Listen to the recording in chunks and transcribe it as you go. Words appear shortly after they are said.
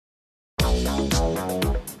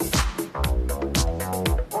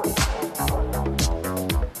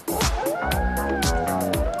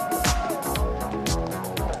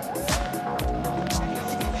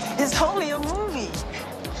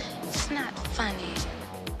funny.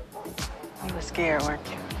 You were scared, weren't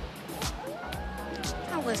you?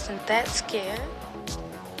 I wasn't that scared.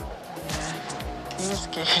 Yeah, you were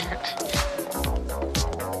scared.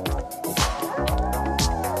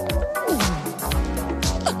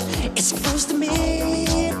 It's close to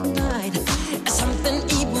midnight. Something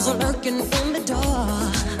evil's lurking in the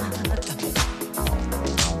dark.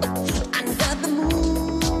 Under the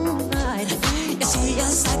moonlight, you see a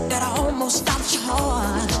sight that almost stops your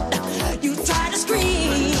heart. You try to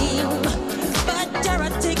scream, but terror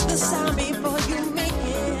takes the sound before you make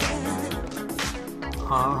it.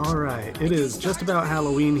 All right, it is just about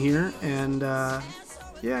Halloween here, and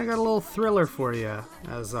yeah, I got a little thriller for you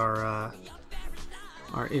as our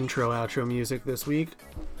intro outro music this week.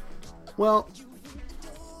 Well,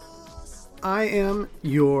 I am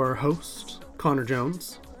your host, Connor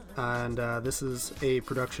Jones, and this is a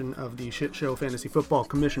production of the Shit Show Fantasy Football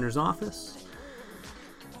Commissioner's Office.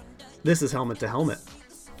 This is Helmet to Helmet.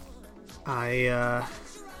 I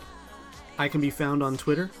can be found on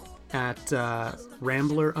Twitter at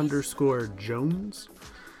Rambler_Jones.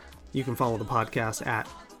 You can follow the podcast at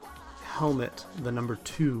Helmet, the number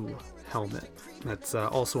 2 Helmet. That's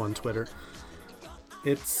also on Twitter.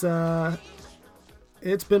 It's been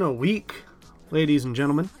a week, ladies and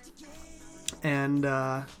gentlemen, and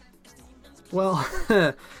well,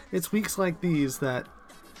 it's weeks like these that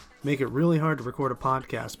make it really hard to record a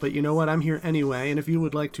podcast. But you know what? I'm here anyway, and if you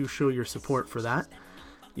would like to show your support for that,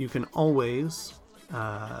 you can always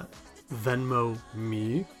Venmo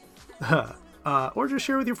me, or just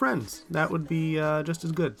share with your friends. That would be just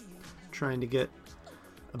as good. Trying to get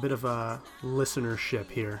a bit of a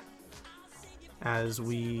listenership here as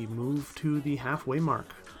we move to the halfway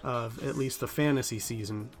mark of at least the fantasy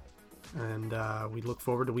season, and we look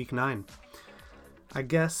forward to week 9. I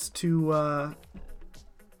guess to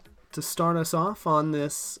start us off on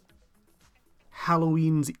this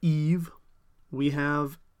Halloween's Eve, we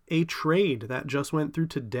have a trade that just went through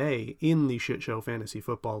today in the Shit Show Fantasy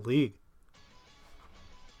Football League.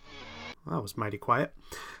 That was mighty quiet.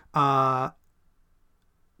 That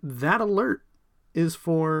alert is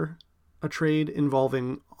for a trade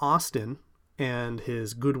involving Austin and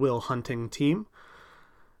his Goodwill Hunting team,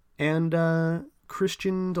 and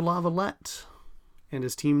Christian De La Valette and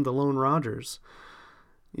his team, the Lone Rogers.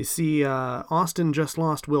 You see, Austin just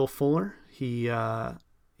lost Will Fuller. He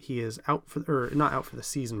is out for, or not out for the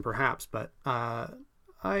season, perhaps, but I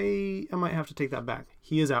might have to take that back.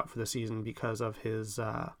 He is out for the season because of his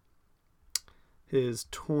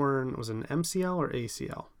torn, was it an MCL or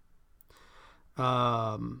ACL?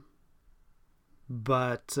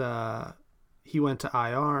 But he went to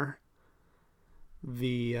IR.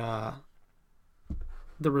 The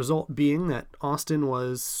result being that Austin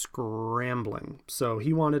was scrambling. So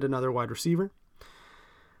he wanted another wide receiver.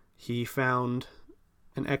 He found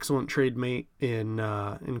an excellent trade mate in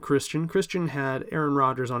Christian. Christian had Aaron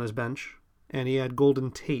Rodgers on his bench, and he had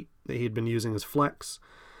Golden Tate that he had been using as flex.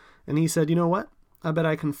 And he said, you know what? I bet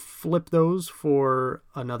I can flip those for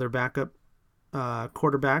another backup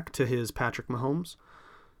quarterback to his Patrick Mahomes.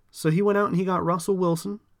 So he went out and he got Russell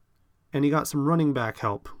Wilson, and he got some running back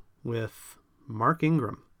help with Mark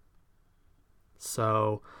Ingram.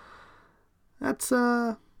 So that's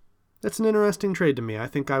an interesting trade to me. I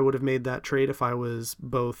think I would have made that trade if I was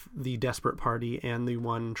both the desperate party and the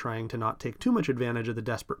one trying to not take too much advantage of the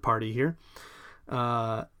desperate party here.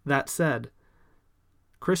 That said,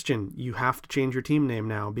 Christian, you have to change your team name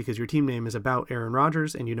now because your team name is about Aaron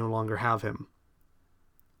Rodgers and you no longer have him.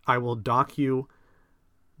 I will dock you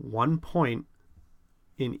 1 point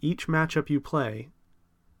in each matchup you play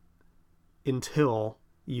until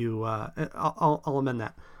you, I'll amend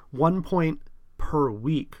that. 1 point per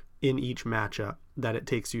week in each matchup that it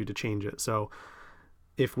takes you to change it. So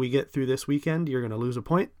if we get through this weekend, you're going to lose a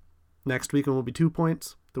point. Next weekend will be 2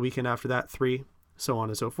 points. The weekend after that, 3, so on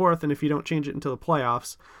and so forth. And if you don't change it until the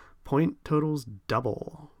playoffs, point totals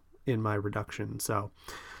double in my reduction. So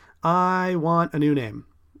I want a new name.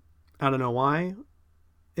 I don't know why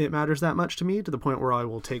it matters that much to me, to the point where I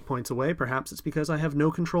will take points away. Perhaps it's because I have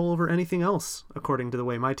no control over anything else, according to the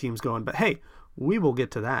way my team's going. But hey, we will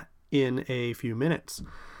get to that in a few minutes.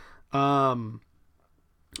 But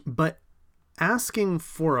asking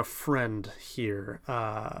for a friend here,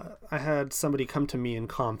 I had somebody come to me in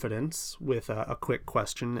confidence with a quick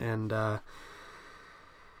question, and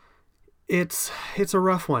it's a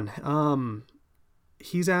rough one.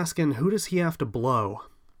 He's asking, who does he have to blow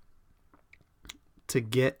to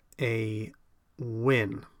get a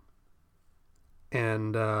win?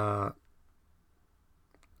 And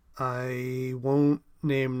I won't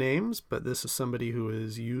name names, but this is somebody who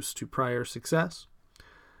is used to prior success.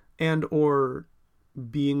 and or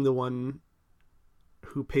being the one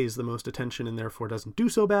who pays the most attention and therefore doesn't do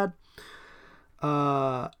so bad.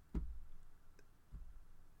 Man,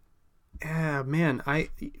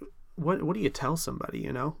 what do you tell somebody,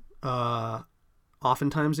 you know?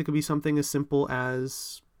 Oftentimes it could be something as simple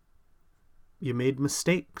as you made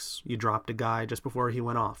mistakes. You dropped a guy just before he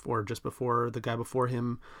went off, or just before the guy before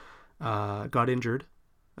him got injured.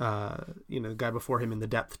 The guy before him in the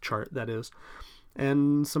depth chart, that is.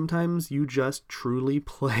 And sometimes you just truly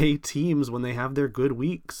play teams when they have their good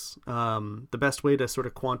weeks. The best way to sort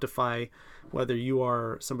of quantify whether you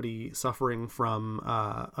are somebody suffering from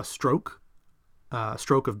a stroke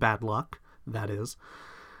of bad luck, that is,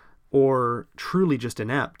 or truly just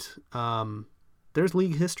inept, there's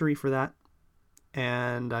league history for that.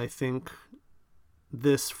 And I think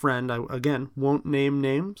this friend, I again won't name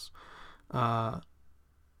names,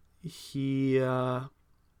 he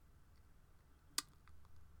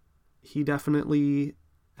definitely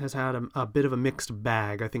has had a bit of a mixed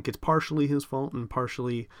bag. I think it's partially his fault and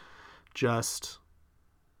partially just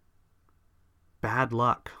bad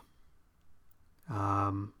luck.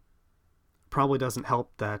 Probably doesn't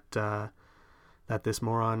help that this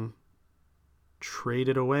moron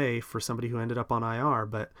traded away for somebody who ended up on IR,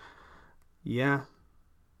 but yeah,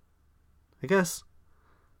 I guess.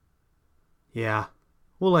 Yeah,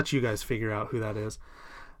 we'll let you guys figure out who that is.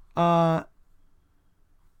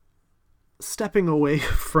 Stepping away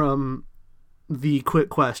from the quick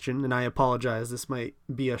question, and I apologize, this might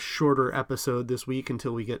be a shorter episode this week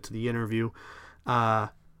until we get to the interview.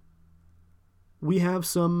 We have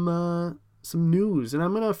some news, and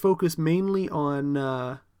I'm going to focus mainly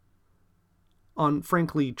on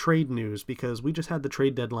frankly trade news, because we just had the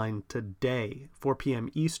trade deadline today, 4 p.m.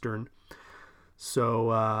 Eastern.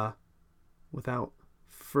 So without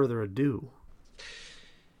further ado,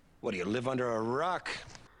 what do you live under a rock?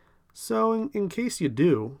 So in case you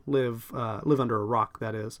do live under a rock,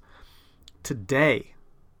 that is, today,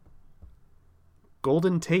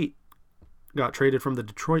 Golden Tate got traded from the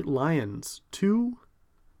Detroit Lions to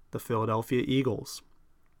the Philadelphia Eagles.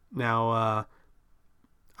 Now,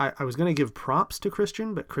 I was going to give props to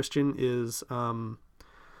Christian, but Christian is not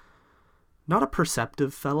a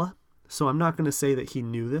perceptive fella, so I'm not going to say that he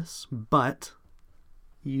knew this, but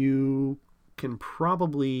you can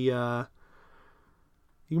probably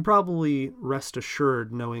rest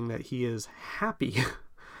assured knowing that he is happy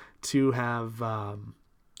to have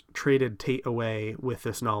traded Tate away with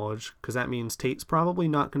this knowledge, because that means Tate's probably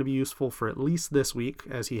not going to be useful for at least this week,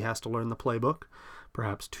 as he has to learn the playbook,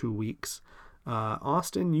 perhaps 2 weeks.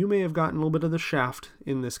 Austin, you may have gotten a little bit of the shaft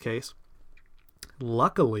in this case.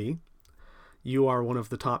 Luckily, you are one of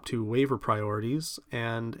the top 2 waiver priorities,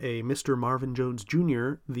 and a Mr. Marvin Jones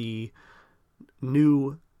Jr., the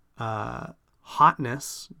new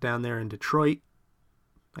hotness down there in Detroit,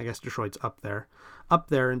 I guess Detroit's up there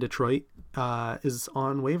in Detroit, is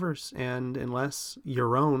on waivers. And unless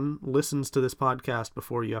your own listens to this podcast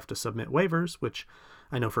before you have to submit waivers, which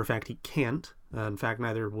I know for a fact he can't, in fact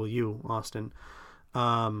neither will you, Austin,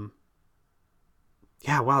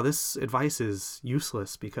 this advice is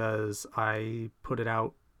useless because I put it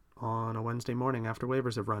out on a Wednesday morning after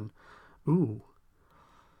waivers have run. Ooh,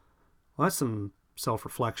 well, that's some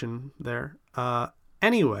self-reflection there.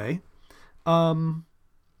 Anyway,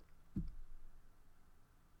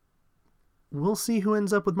 we'll see who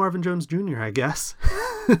ends up with Marvin Jones Jr., I guess.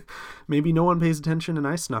 Maybe no one pays attention and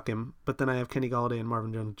I snuck him, but then I have Kenny Golladay and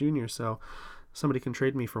Marvin Jones Jr., so somebody can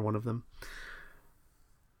trade me for one of them.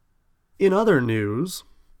 In other news,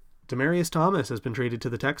 Demaryius Thomas has been traded to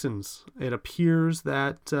the Texans. It appears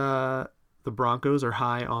that the Broncos are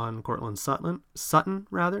high on Courtland Sutton.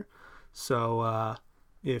 So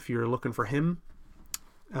if you're looking for him,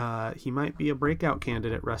 he might be a breakout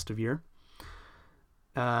candidate rest of year.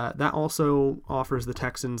 That also offers the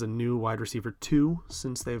Texans a new wide receiver 2,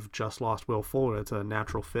 since they've just lost Will Fuller. It's a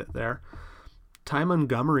natural fit there. Ty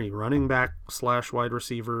Montgomery, running back / wide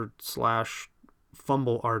receiver /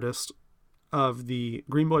 fumble artist of the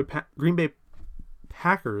Green Bay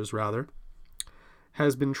Packers,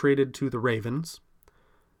 has been traded to the Ravens.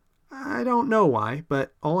 I don't know why,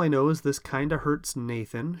 but all I know is this kind of hurts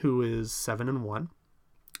Nathan, who is 7-1,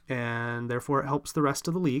 and therefore it helps the rest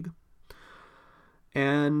of the league.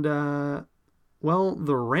 And, the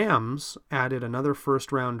Rams added another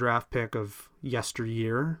first-round draft pick of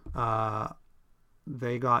yesteryear.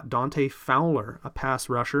 They got Dante Fowler, a pass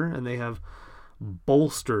rusher, and they have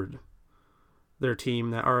bolstered their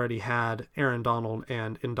team that already had Aaron Donald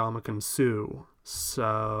and Ndamukong Suh.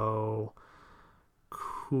 So,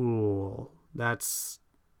 cool. That's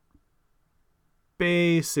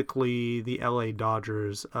basically the LA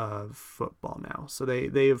Dodgers of football now. So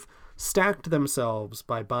they've stacked themselves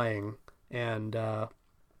by buying, and I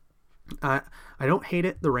don't hate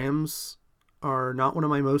it. The Rams are not one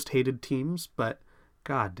of my most hated teams, but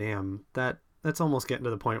god damn, that's almost getting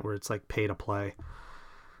to the point where it's like pay to play.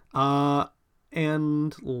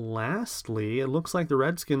 And lastly, it looks like the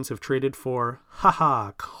Redskins have traded for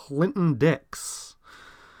Clinton Dix.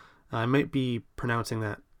 I might be pronouncing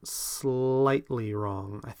that slightly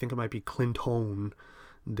wrong. I think it might be Clinton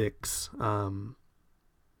Dix.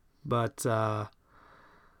 But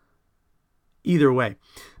either way,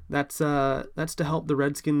 that's to help the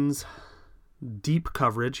Redskins' deep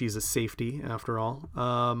coverage. He's a safety after all.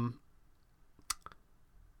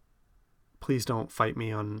 Please don't fight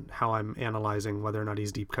me on how I'm analyzing whether or not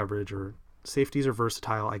he's deep coverage or safeties are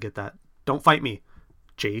versatile. I get that. Don't fight me,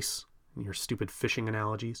 Jace, and your stupid fishing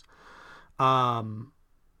analogies. But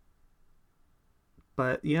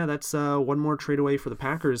yeah, that's one more trade away for the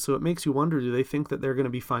Packers. So it makes you wonder, do they think that they're going to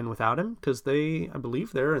be fine without him? Because I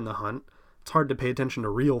believe they're in the hunt. It's hard to pay attention to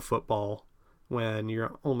real football when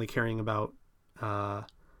you're only caring about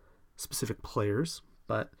specific players.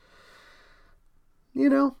 But,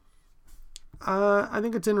 I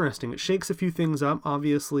think it's interesting. It shakes a few things up.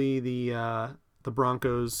 Obviously, the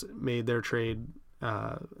Broncos made their trade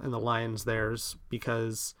and the Lions theirs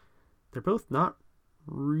because they're both not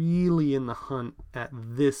really in the hunt at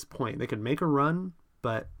this point. They could make a run,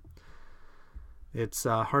 but it's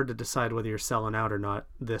hard to decide whether you're selling out or not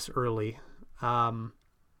this early. I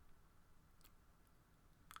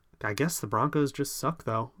guess the Broncos just suck,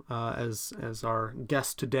 though, as our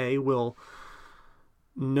guest today will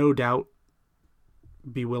no doubt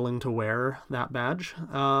be willing to wear that badge.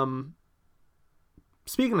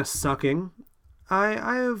 Speaking of sucking,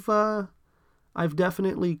 I've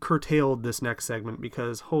definitely curtailed this next segment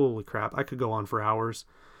because holy crap, I could go on for hours.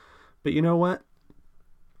 But you know what?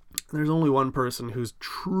 There's only one person who's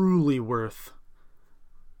truly worth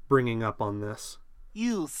bringing up on this.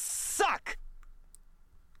 You suck!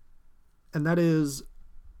 And that is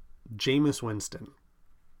Jameis Winston.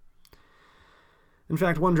 In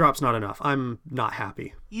fact, one drop's not enough. I'm not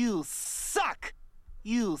happy. You suck!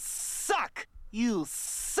 You suck! You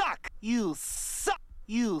suck! You suck!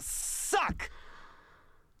 You suck!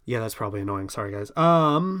 Yeah, that's probably annoying. Sorry, guys.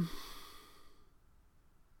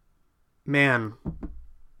 Man,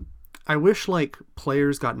 I wish,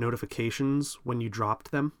 players got notifications when you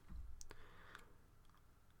dropped them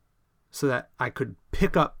so that I could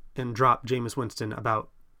pick up and drop Jameis Winston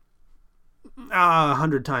about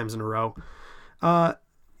 100 times in a row.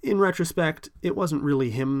 In retrospect, it wasn't really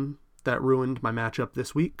him that ruined my matchup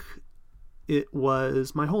this week. It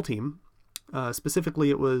was my whole team. Specifically,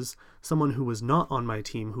 it was someone who was not on my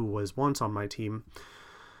team, who was once on my team.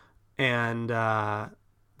 And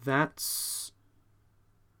that's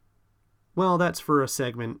for a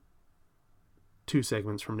segment, 2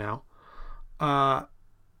 segments from now.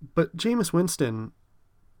 But Jameis Winston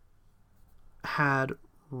had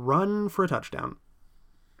run for a touchdown,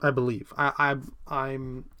 I believe. I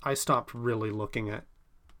stopped really looking at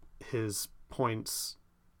his points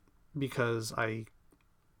because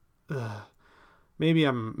maybe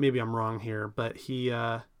I'm wrong here, but he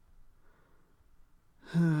oh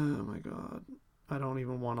my god, I don't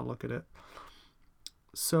even want to look at it.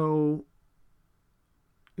 So,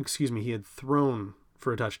 excuse me, he had thrown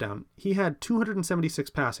for a touchdown. He had 276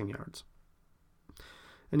 passing yards.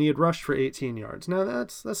 And he had rushed for 18 yards. Now,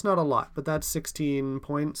 that's not a lot, but that's 16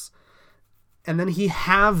 points. And then he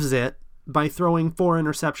halves it by throwing 4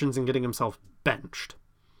 interceptions and getting himself benched.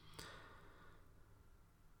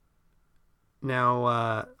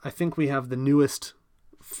 Now, I think we have the newest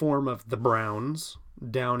form of the Browns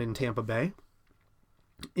down in Tampa Bay,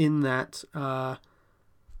 in that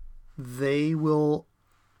they will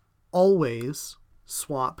always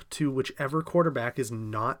swap to whichever quarterback has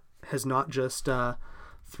not just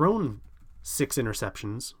thrown 6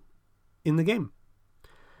 interceptions in the game.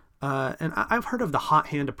 And I've heard of the hot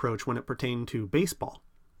hand approach when it pertained to baseball,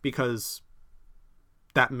 because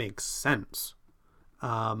that makes sense.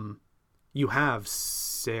 You have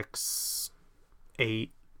 6,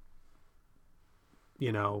 8,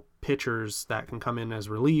 pitchers that can come in as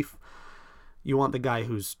relief. You want the guy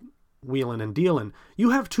who's wheeling and dealing.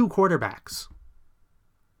 You have 2 quarterbacks,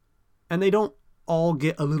 and they don't all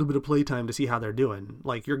get a little bit of playtime to see how they're doing.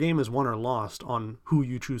 Your game is won or lost on who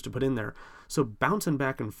you choose to put in there. So bouncing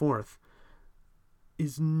back and forth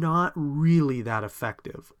is not really that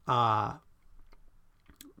effective. But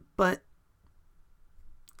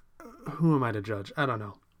who am I to judge? I don't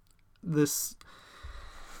know. This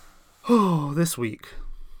week.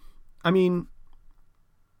 I mean,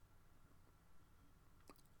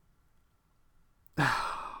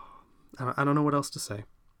 I don't know what else to say.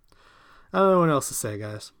 I don't know what else to say,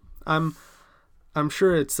 guys. I'm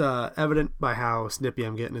sure it's evident by how snippy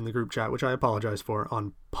I'm getting in the group chat, which I apologize for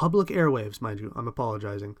on public airwaves, mind you. I'm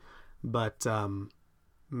apologizing. But,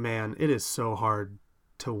 man, it is so hard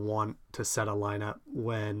to want to set a lineup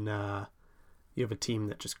when you have a team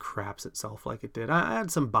that just craps itself like it did. I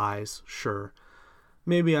had some buys, sure.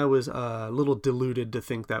 Maybe I was a little deluded to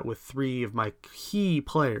think that with 3 of my key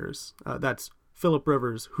players, that's Phillip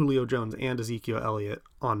Rivers, Julio Jones, and Ezekiel Elliott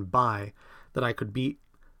on bye, that I could beat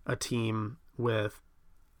a team with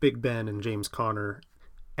Big Ben and James Conner,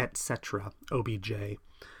 etc., OBJ.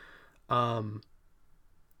 But,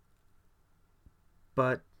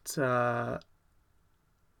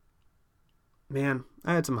 man,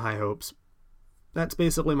 I had some high hopes. That's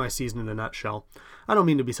basically my season in a nutshell. I don't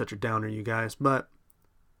mean to be such a downer, you guys, but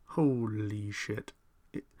holy shit.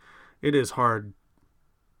 It is hard.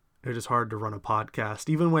 It is hard to run a podcast,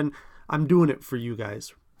 even when I'm doing it for you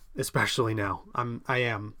guys, especially now. I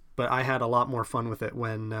am, but I had a lot more fun with it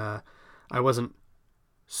when I wasn't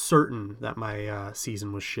certain that my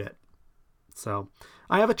season was shit. So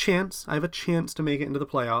I have a chance. I have a chance to make it into the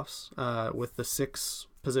playoffs with the 6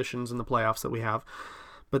 positions in the playoffs that we have.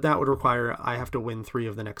 But that would require I have to win 3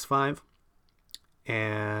 of the next 5.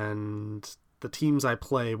 And the teams I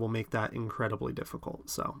play will make that incredibly difficult.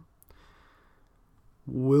 So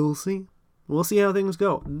we'll see. We'll see how things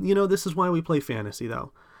go. You know, this is why we play fantasy,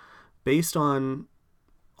 though. Based on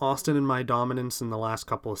Austin and my dominance in the last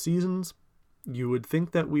couple of seasons, you would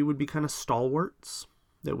think that we would be kind of stalwarts,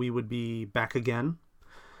 that we would be back again.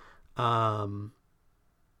 No,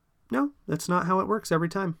 that's not how it works every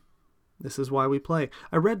time. This is why we play.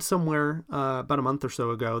 I read somewhere about a month or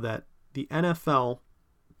so ago that the NFL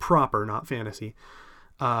proper, not fantasy,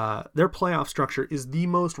 their playoff structure is the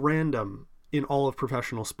most random in all of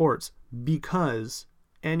professional sports because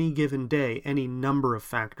any given day, any number of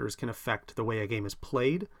factors can affect the way a game is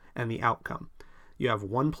played and the outcome. You have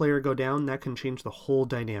one player go down, that can change the whole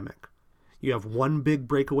dynamic. You have one big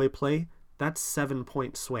breakaway play, that's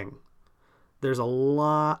 7-point swing. There's a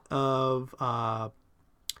lot of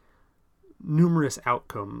numerous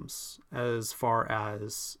outcomes as far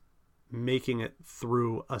as making it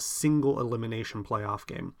through a single elimination playoff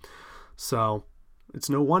game. So it's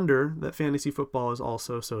no wonder that fantasy football is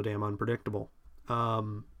also so damn unpredictable.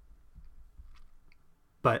 But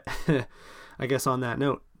I guess on that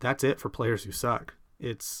note, that's it for players who suck.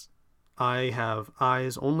 I have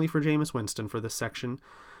eyes only for Jameis Winston for this section,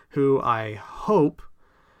 who I hope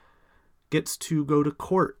gets to go to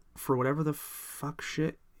court for whatever the fuck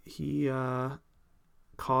shit he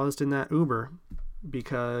caused in that Uber,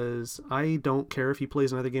 because I don't care if he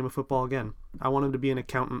plays another game of football again. I want him to be an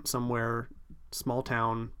accountant somewhere, small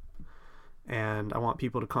town, and I want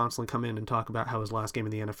people to constantly come in and talk about how his last game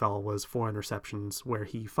in the NFL was 4 interceptions where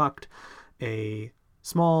he fucked a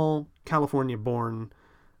small California-born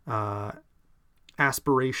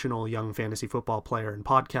aspirational young fantasy football player and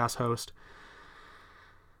podcast host.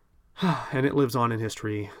 And it lives on in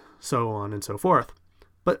history, so on and so forth.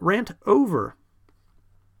 But rant over.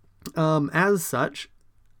 As such,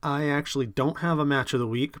 I actually don't have a match of the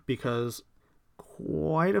week because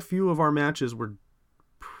quite a few of our matches were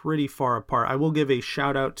pretty far apart. I will give a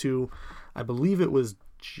shout out to, I believe it was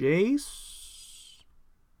Jace.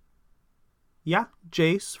 Yeah,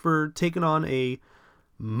 Jace, for taking on a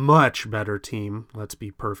much better team, let's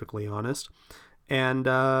be perfectly honest, and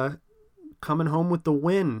coming home with the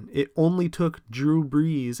win. It only took Drew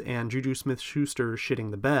Brees and Juju Smith-Schuster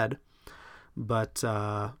shitting the bed, but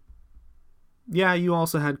yeah, you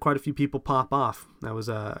also had quite a few people pop off. That was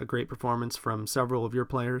a great performance from several of your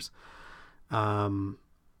players. Man,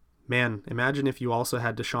 imagine if you also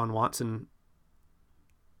had Deshaun Watson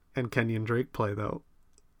and Kenyon Drake play, though.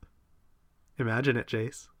 Imagine it,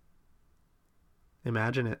 Jace.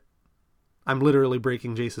 Imagine it. I'm literally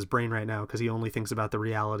breaking Jace's brain right now because he only thinks about the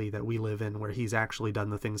reality that we live in where he's actually done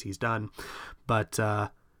the things he's done. But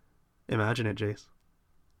imagine it, Jace.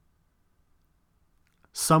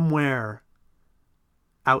 Somewhere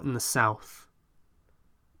out in the South,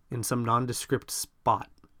 in some nondescript spot,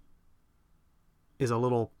 is a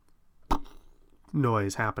little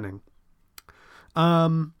noise happening.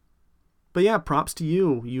 But yeah, props to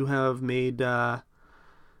you. You have made John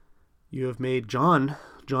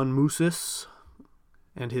Moosis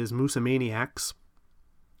and his Moosamaniacs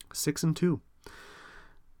 6-2.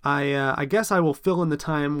 I guess I will fill in the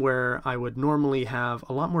time where I would normally have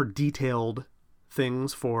a lot more detailed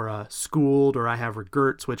things for schooled, or I have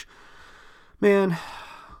regrets, which, man,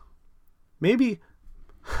 maybe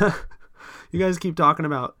you guys keep talking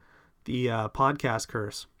about the podcast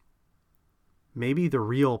curse. maybe the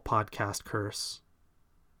real podcast curse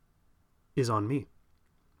is on me.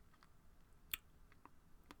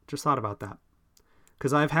 Just thought about that.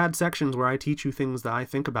 Because I've had sections where I teach you things that I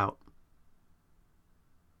think about.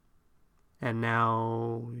 And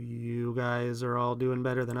now you guys are all doing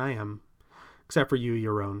better than I am. Except for you,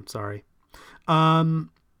 Yaron. Sorry.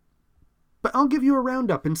 But I'll give you a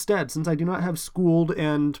roundup instead, since I do not have schooled,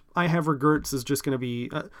 and I have regrets is just going to be,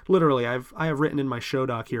 literally, I have written in my show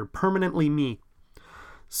doc here, permanently me.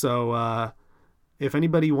 So, if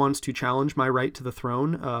anybody wants to challenge my right to the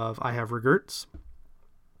throne of I have regrets,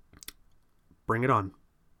 bring it on.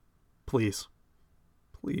 Please.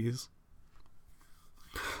 Please.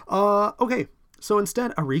 Okay, so instead,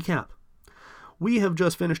 a recap. We have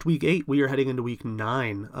just finished week 8. We are heading into week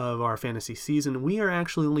 9 of our fantasy season. We are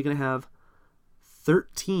actually only going to have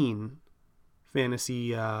 13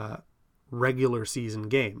 fantasy regular season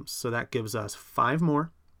games. So that gives us 5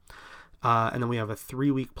 more. And then we have a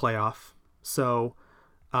 3-week playoff. So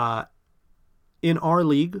in our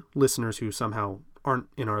league, listeners who somehow aren't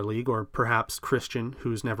in our league, or perhaps Christian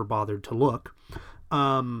who's never bothered to look,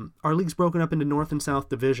 our league's broken up into North and South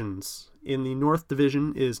divisions. In the North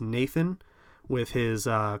division is Nathan with his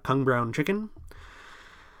Kung Brown Chicken,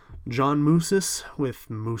 John Moosis with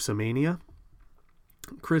Moosamania,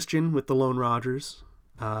 Christian with the Lone Rogers,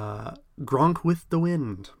 Gronk with the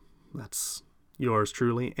Wind, that's yours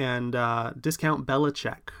truly, and Discount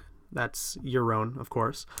Belichick, that's your own, of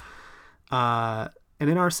course. And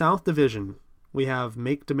in our South division, we have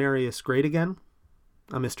Make Demarius Great Again,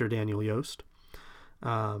 a Mr. Daniel Yost,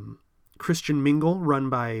 Christian Mingle, run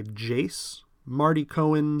by Jace, Marty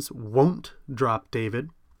Cohen's Won't Drop David,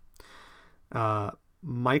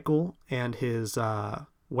 Michael and his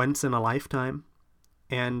Once in a Lifetime,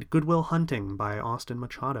 and Goodwill Hunting by Austin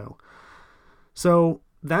Machado. So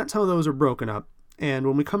that's how those are broken up. And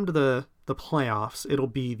when we come to the playoffs, it'll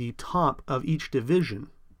be the top of each division.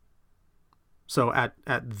 So at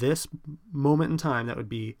this moment in time, that would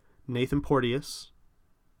be Nathan Porteous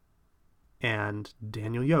and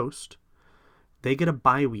Daniel Yost. They get a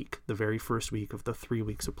bye week, the very first week of the 3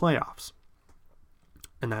 weeks of playoffs.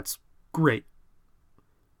 And that's great.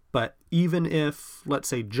 But even if, let's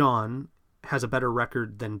say, John has a better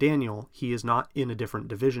record than Daniel, he is not in a different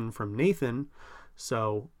division from Nathan,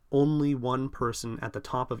 so only one person at the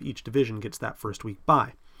top of each division gets that first week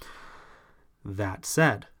bye. That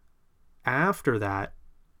said, after that,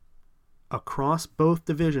 across both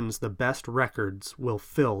divisions, the best records will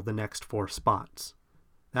fill the next 4 spots.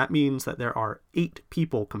 That means that there are 8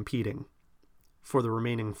 people competing for the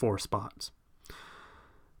remaining 4 spots.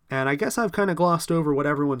 And I guess I've kind of glossed over what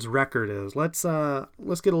everyone's record is. Let's get a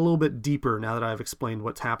little bit deeper now that I've explained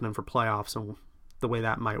what's happening for playoffs and the way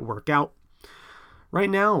that might work out. Right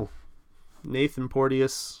now, Nathan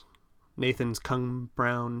Porteous, Nathan's Kung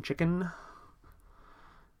Brown Chicken,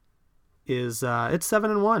 is it's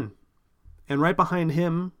 7-1. And right behind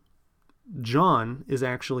him, John is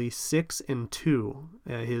actually 6-2,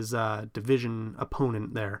 his division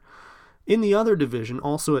opponent there. In the other division,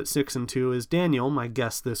 also at 6-2, is Daniel, my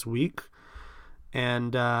guest this week.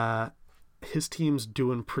 And his team's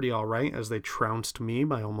doing pretty all right as they trounced me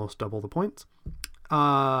by almost double the points.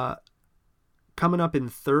 Coming up in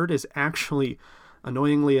third is actually,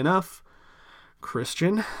 annoyingly enough,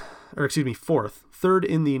 Christian. Or excuse me, fourth. Third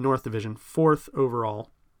in the North Division. Fourth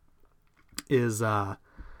overall is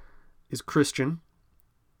Christian.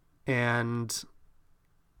 And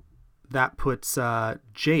that puts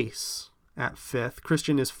Jace at 5th.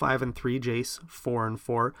 Christian is 5-3, Jace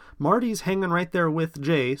 4-4. Marty's hanging right there with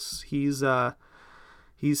Jace. He's 6th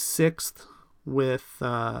with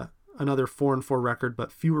another 4-4 record,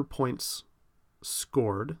 but fewer points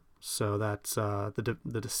scored. So that's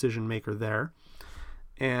the decision maker there.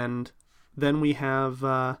 And then we have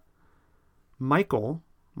Michael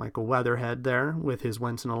Weatherhead there with his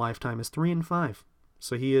Once in a Lifetime is 3-5.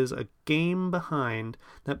 So he is a game behind.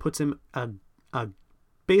 That puts him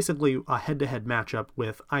basically a head-to-head matchup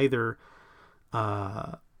with either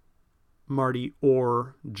Marty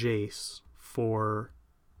or Jace for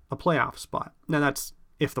a playoff spot. Now that's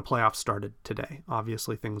if the playoffs started today.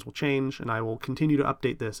 Obviously things will change, and I will continue to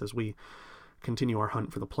update this as we continue our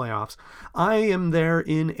hunt for the playoffs. I am there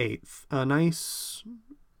in 8th. A nice,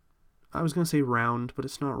 I was going to say round, but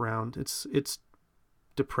it's not round. It's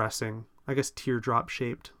depressing. I guess teardrop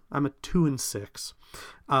shaped. I'm a 2-6.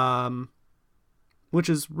 Which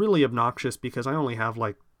is really obnoxious because I only have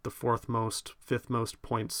like the 4th most, 5th most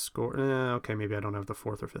points scored. Okay, maybe I don't have the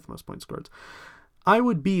 4th or 5th most points scored. I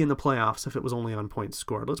would be in the playoffs if it was only on points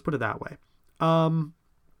scored. Let's put it that way.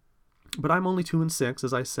 But I'm only 2-6,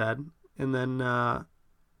 as I said. And then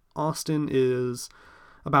Austin is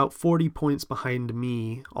about 40 points behind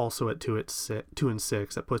me, also at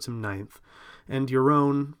 2-6. That puts him 9th. And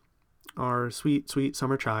Yaron, our sweet, sweet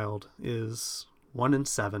summer child, is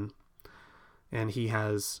 1-7. And he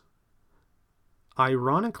has,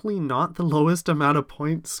 ironically, not the lowest amount of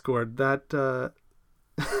points scored. That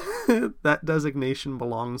that designation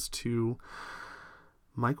belongs to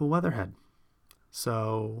Michael Weatherhead.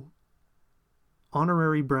 So,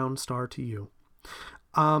 honorary brown star to you.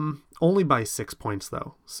 Only by 6 points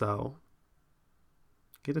though, so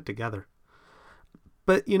get it together.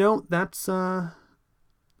 But you know, that's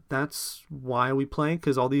why we play,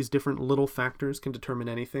 because all these different little factors can determine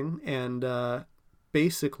anything. And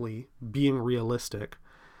basically, being realistic,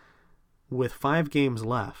 with 5 games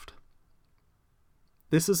left,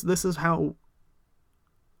 this is how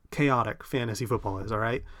chaotic fantasy football is. All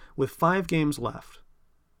right, with 5 games left,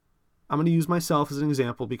 I'm going to use myself as an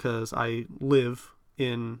example because I live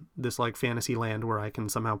in this like fantasy land where I can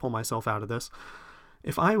somehow pull myself out of this.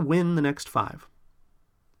 If I win the next 5,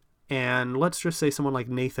 and let's just say someone like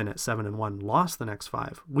Nathan at 7-1 lost the next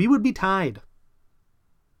 5, we would be tied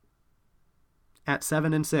at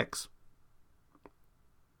 7-6.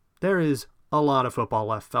 There is a lot of football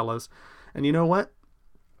left, fellas. And you know what?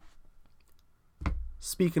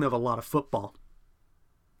 Speaking of a lot of football,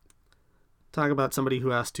 talk about somebody who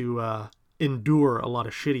has to endure a lot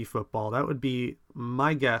of shitty football. That would be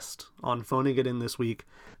my guest on Phoning It In this week,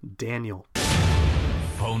 Daniel.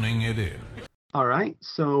 Phoning It In. All right,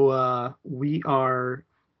 so we are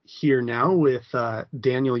here now with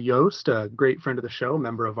Daniel Yost, a great friend of the show,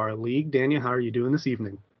 member of our league. Daniel, how are you doing this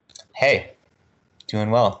evening? Hey, doing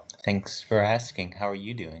well. Thanks for asking. How are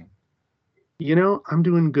you doing? You know, I'm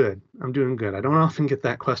doing good. I don't often get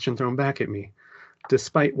that question thrown back at me,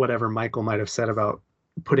 despite whatever Michael might have said about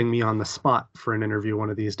putting me on the spot for an interview one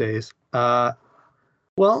of these days.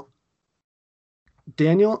 Well,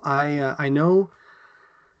 Daniel, I know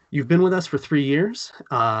you've been with us for 3 years.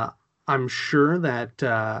 I'm sure that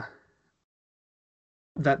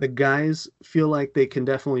that the guys feel like they can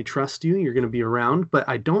definitely trust you. You're going to be around, but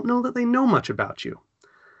I don't know that they know much about you.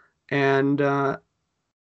 And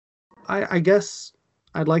I guess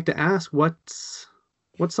I'd like to ask, what's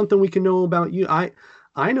something we can know about you? I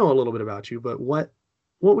know a little bit about you, but what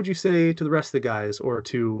would you say to the rest of the guys, or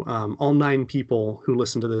to all 9 people who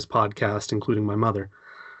listen to this podcast, including my mother?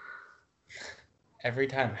 Every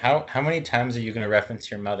time. How many times are you going to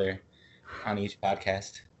reference your mother on each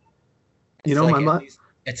podcast? You know, like my mother.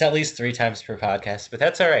 It's at least 3 times per podcast, but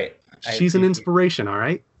that's all right. She's an inspiration, all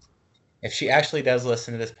right? If she actually does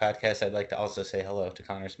listen to this podcast, I'd like to also say hello to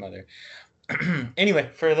Connor's mother.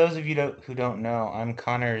 Anyway, for those of you who don't know, I'm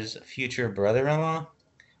Connor's future brother-in-law.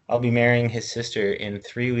 I'll be marrying his sister in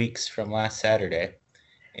 3 weeks from last Saturday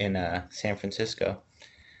in San Francisco.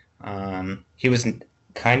 He was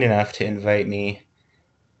kind enough to invite me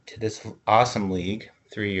to this awesome league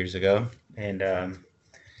 3 years ago, and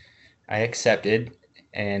I accepted,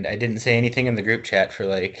 and I didn't say anything in the group chat for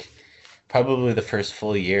like probably the first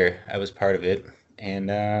full year I was part of it, and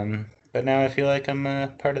but now I feel like I'm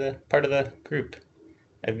part of the group.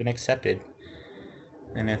 I've been accepted,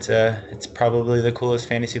 and it's probably the coolest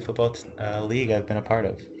fantasy football league I've been a part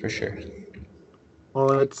of, for sure.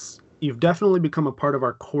 Well, you've definitely become a part of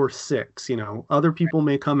our core 6. You know, other people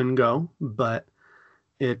may come and go, but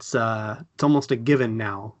it's almost a given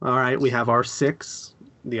now. All right, we have our 6.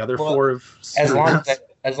 The other 4 have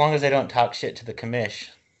as long as I don't talk shit to the commish,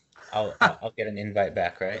 I'll get an invite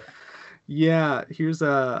back, right? Yeah, here's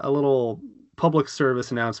a little public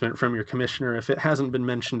service announcement from your commissioner. If it hasn't been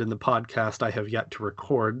mentioned in the podcast, I have yet to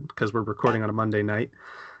record, because we're recording on a Monday night.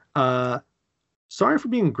 Sorry for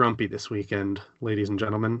being grumpy this weekend, ladies and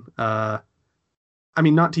gentlemen. I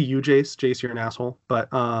mean, not to you, Jace. Jace, you're an asshole.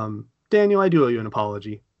 But Daniel, I do owe you an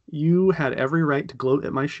apology. You had every right to gloat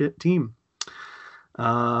at my shit team.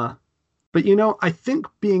 But, you know, I think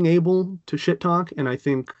being able to shit talk, and I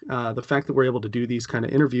think the fact that we're able to do these kind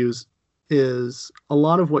of interviews is a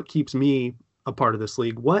lot of what keeps me a part of this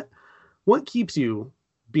league. What keeps you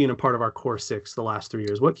being a part of our core 6 the last 3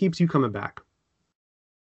 years? What keeps you coming back?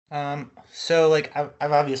 So like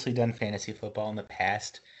I've obviously done fantasy football in the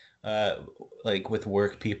past, like with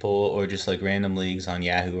work people or just like random leagues on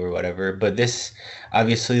Yahoo or whatever. But this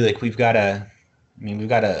obviously, like we've got an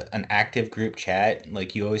active group chat.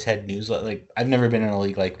 Like you always had newsletter. Like I've never been in a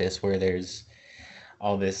league like this where there's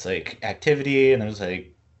all this like activity, and there's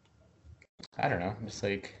like, I don't know, just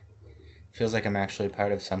like feels like I'm actually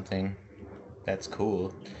part of something that's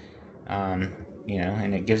cool. You know,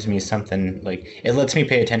 and it gives me something, like it lets me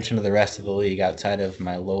pay attention to the rest of the league outside of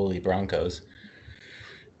my lowly Broncos.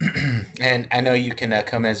 And I know you can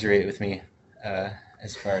commiserate with me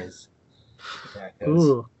as far as that goes.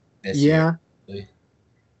 Ooh, This yeah. year.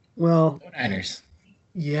 Well, Niners.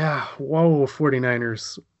 yeah. Whoa,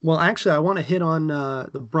 49ers. Well, actually, I want to hit on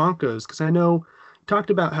the Broncos because I know talked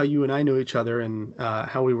about how you and I know each other and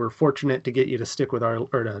how we were fortunate to get you to stick with our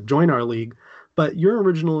or to join our league. But you're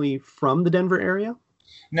originally from the Denver area?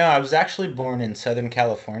 No, I was actually born in Southern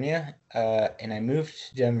California, and I moved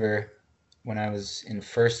to Denver when I was in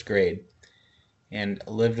first grade and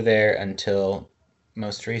lived there until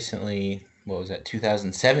most recently,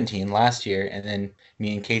 2017, last year, and then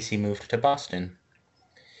me and Casey moved to Boston,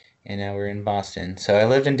 and now we're in Boston. So I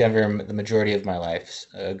lived in Denver the majority of my life.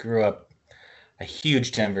 Grew up a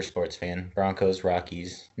huge Denver sports fan, Broncos,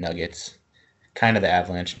 Rockies, Nuggets, kind of the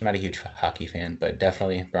Avalanche. Not a huge hockey fan, but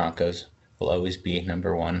definitely Broncos will always be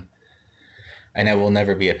number one. And I will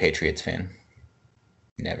never be a Patriots fan.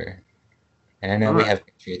 Never. And I know we have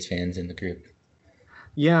Patriots fans in the group.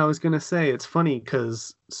 Yeah, I was gonna say it's funny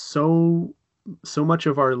because so much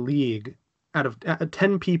of our league, out of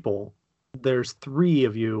 10 people, there's 3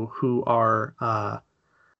 of you who are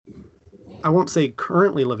I won't say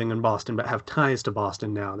currently living in Boston, but have ties to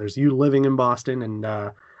Boston now. There's you living in Boston, and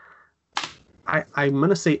I'm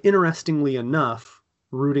gonna say, interestingly enough,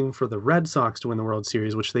 rooting for the Red Sox to win the World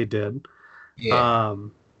Series, which they did. Yeah.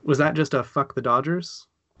 Was that just a fuck the Dodgers?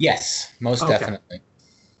 Yes, most definitely.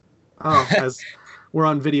 Oh, as we're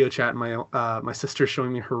on video chat, my sister's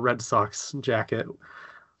showing me her Red Sox jacket.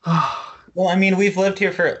 Well, I mean, we've lived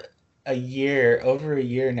here for over a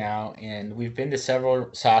year now, and we've been to several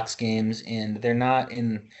Sox games, and they're not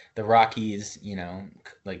in the Rockies,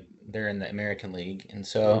 like they're in the American League. And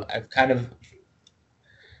so I've kind of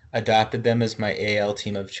adopted them as my AL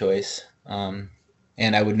team of choice. And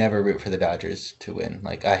I would never root for the Dodgers to win.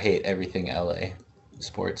 Like, I hate everything LA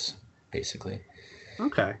sports, basically.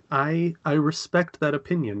 Okay, I respect that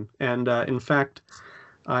opinion, and in fact,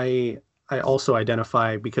 I also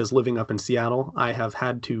identify, because living up in Seattle, I have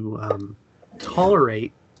had to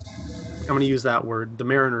tolerate. I'm going to use that word. The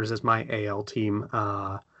Mariners as my AL team.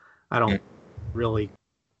 I don't really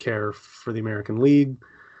care for the American League,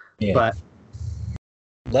 but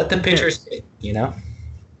let the pitchers hit,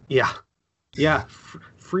 Yeah.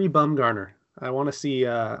 Free Bumgarner. I want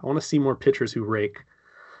to see more pitchers who rake.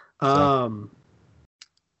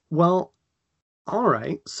 Well, all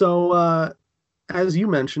right. So, as you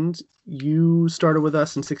mentioned, you started with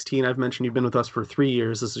us in 2016. I've mentioned you've been with us for 3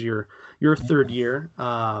 years. This is your third year.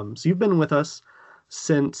 So you've been with us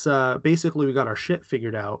since basically we got our shit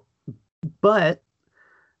figured out. But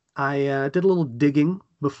I did a little digging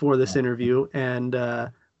before this interview, and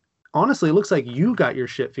honestly, it looks like you got your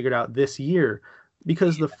shit figured out this year,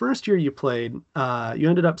 because the first year you played, you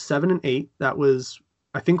ended up 7-8. That was,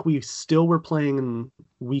 I think we still were playing in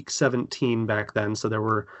week 17 back then, so there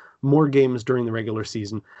were more games during the regular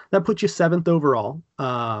season. That put you 7th overall,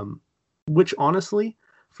 which honestly,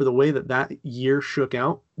 for the way that year shook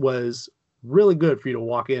out, was really good for you to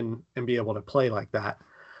walk in and be able to play like that.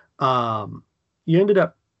 You ended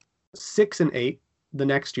up 6-8 the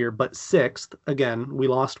next year, but 6th. Again, we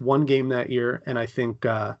lost one game that year, and I think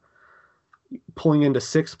pulling into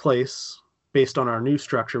 6th place based on our new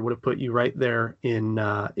structure would have put you right there in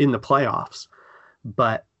the playoffs.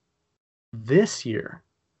 But this year,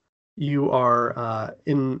 you are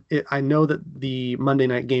in it. I know that the Monday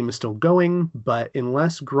night game is still going, but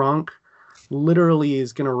unless Gronk literally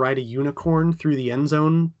is going to ride a unicorn through the end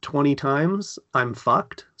zone 20 times, I'm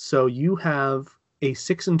fucked. So you have a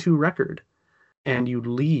 6-2 record, and you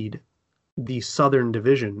lead the Southern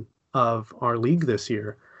Division of our league this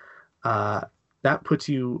year. That puts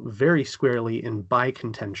you very squarely in bye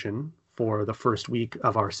contention for the first week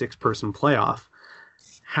of our 6-person playoff.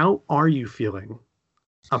 How are you feeling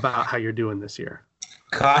about how you're doing this year?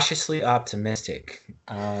 Cautiously optimistic.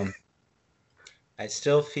 I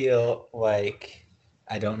still feel like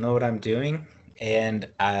I don't know what I'm doing, and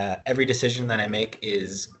every decision that I make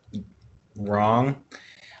is wrong.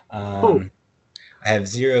 I have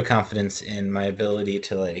zero confidence in my ability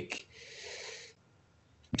to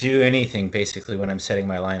do anything basically when I'm setting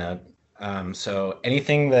my lineup. So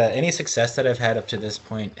any success that I've had up to this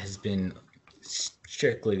point has been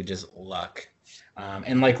strictly just luck.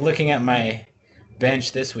 And looking at my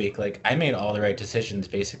bench this week, I made all the right decisions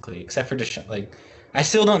basically, except for Deshaun. I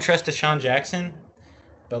still don't trust Deshaun Jackson,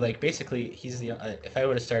 but basically he's the. If I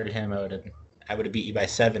would have started him, I would have beat you by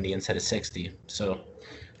 70 instead of 60. So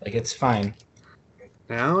it's fine.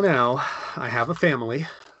 Now, I have a family.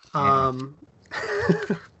 But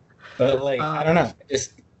I don't know.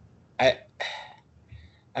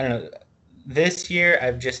 I don't know. this year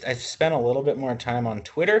I've spent a little bit more time on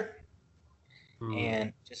Twitter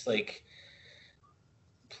and just like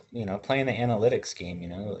playing the analytics game,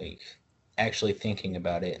 like actually thinking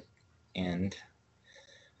about it. And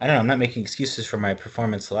I don't know, I'm not making excuses for my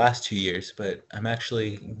performance the last 2 years, but I'm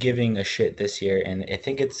actually giving a shit this year, and I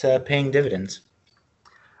think it's paying dividends.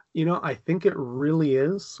 I think it really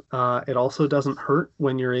is. It also doesn't hurt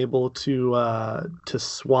when you're able to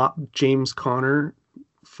swap James Conner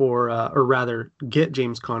for, or rather, get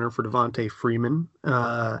James Conner for Devontae Freeman.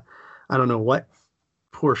 I don't know what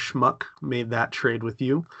poor schmuck made that trade with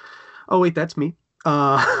you. Oh wait, that's me.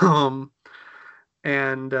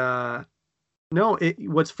 No,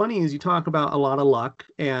 what's funny is you talk about a lot of luck,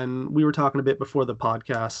 and we were talking a bit before the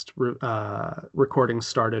podcast recording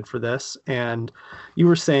started for this, and you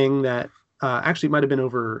were saying that actually it might have been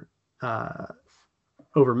over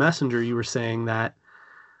Messenger. You were saying that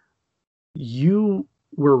you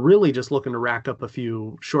were really just looking to rack up a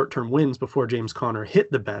few short-term wins before James Conner hit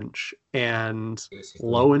the bench, and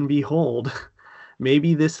lo and behold,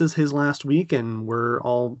 maybe this is his last week, and we're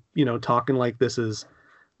all talking like this is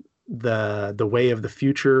the way of the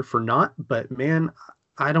future for not. But man,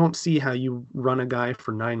 I don't see how you run a guy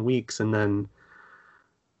for 9 weeks and then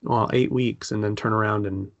 8 weeks and then turn around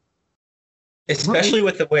and especially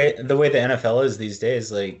with the way the NFL is these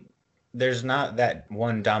days, like there's not that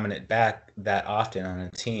one dominant back that often on a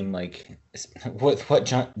team. Like with what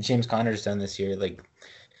James Conner's done this year, like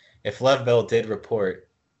if Lev Bell did report,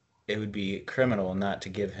 it would be criminal not to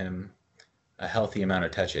give him a healthy amount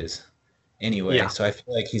of touches anyway. Yeah. So I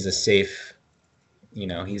feel like he's a safe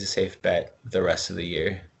bet the rest of the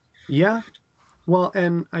year. Yeah. Well,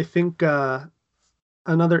 and I think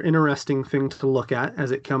another interesting thing to look at as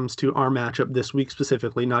it comes to our matchup this week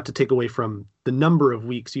specifically, not to take away from the number of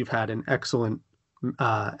weeks you've had in excellent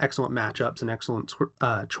matchups and excellent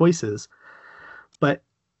choices, but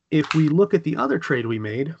if we look at the other trade we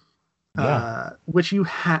made, which you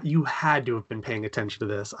had to have been paying attention to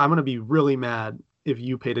this. I'm going to be really mad if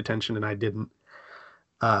you paid attention and I didn't,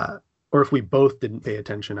 or if we both didn't pay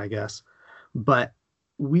attention, I guess. But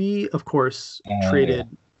we, of course, traded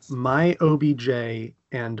my OBJ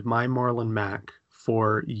and my Marlon Mack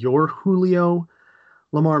for your Julio,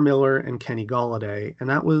 Lamar Miller, and Kenny Golladay. And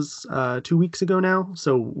that was 2 weeks ago now.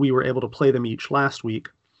 So we were able to play them each last week.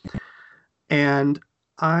 And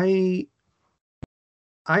I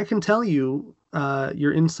can tell you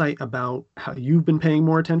your insight about how you've been paying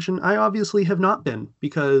more attention. I obviously have not been,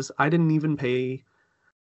 because I didn't even pay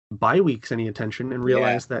bye weeks any attention and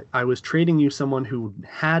realized that I was trading you someone who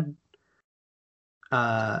had,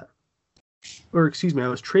 I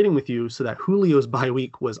was trading with you so that Julio's bye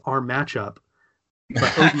week was our matchup,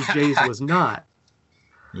 but OBJ's was not.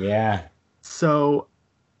 Yeah. So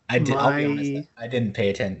I'll be honest, I didn't pay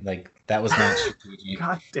attention. Like that was not strategic.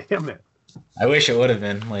 God damn it. I wish it would have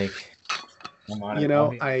been like. It's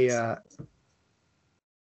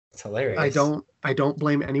hilarious. I don't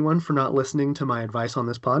blame anyone for not listening to my advice on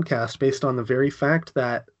this podcast based on the very fact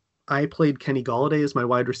that I played Kenny Golladay as my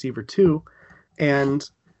wide receiver too. And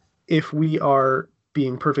if we are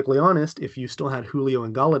being perfectly honest, if you still had Julio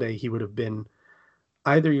and Golladay, he would have been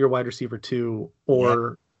either your wide receiver 2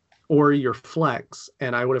 or your flex,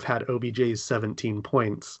 and I would have had OBJ's 17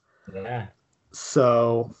 points. Yeah.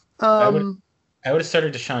 So I would have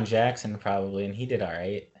started Deshaun Jackson probably, and he did all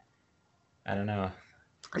right. I don't know.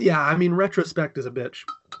 Yeah, I mean, retrospect is a bitch,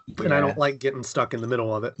 and I don't like getting stuck in the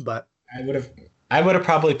middle of it. But I would have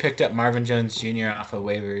probably picked up Marvin Jones Jr. off of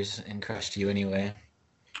waivers and crushed you anyway.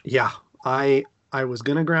 Yeah, I was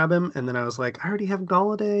gonna grab him, and then I was like, I already have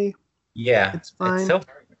Golladay. Yeah, it's fine. It's so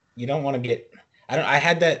hard. You don't want to get. I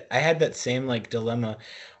had that same like dilemma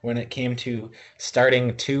when it came to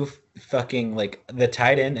starting two fucking like the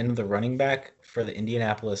tight end and the running back for the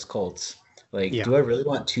Indianapolis Colts. Like, do I really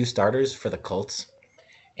want 2 starters for the Colts?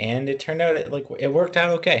 And it turned out it worked out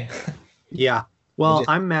okay. Yeah. Well,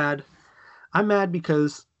 I'm mad. I'm mad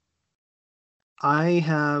because I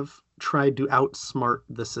have tried to outsmart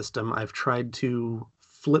the system. I've tried to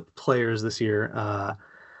flip players this year.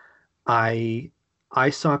 I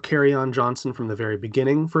saw Kerryon Johnson from the very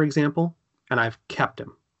beginning, for example, and I've kept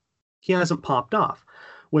him. He hasn't popped off.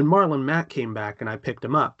 When Marlon Mack came back and I picked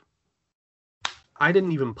him up, I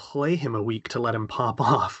didn't even play him a week to let him pop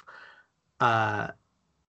off. I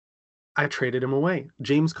traded him away.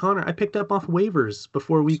 James Conner, I picked up off waivers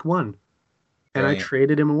before week 1, and I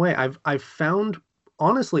traded him away. I've found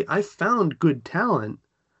good talent,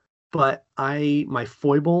 but my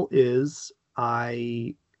foible is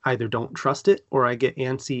I either don't trust it or I get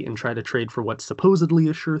antsy and try to trade for what's supposedly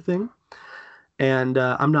a sure thing. And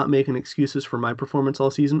I'm not making excuses for my performance all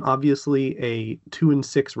season. Obviously, a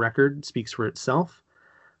 2-6 record speaks for itself.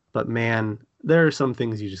 But man, there are some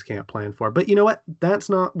things you just can't plan for. But you know what? That's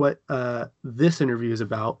not what this interview is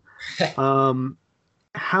about.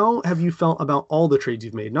 How have you felt about all the trades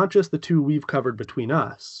you've made? Not just the two we've covered between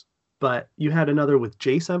us, but you had another with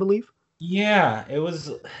Jace, I believe? Yeah, it was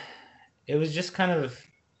just kind of,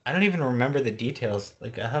 I don't even remember the details.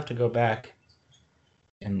 Like, I have to go back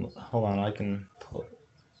and hold on, I can pull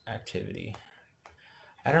activity.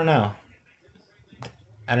 I don't know.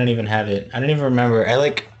 I don't even have it. I don't even remember.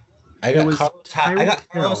 I got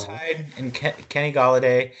Carlos Hyde and Kenny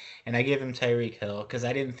Golladay, and I gave him Tyreek Hill because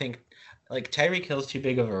I didn't think, like, Tyreek Hill's too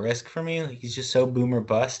big of a risk for me. Like, he's just so boom or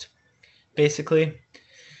bust, basically.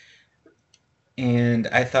 And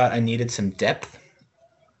I thought I needed some depth.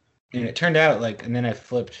 And it turned out, like, and then I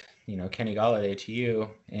flipped, Kenny Golladay to you,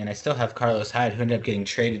 and I still have Carlos Hyde, who ended up getting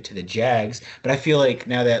traded to the Jags. But I feel like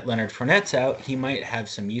now that Leonard Fournette's out, he might have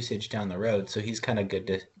some usage down the road, so he's kind of good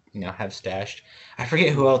to, have stashed. I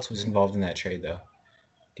forget who else was involved in that trade, though.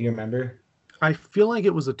 Do you remember? I feel like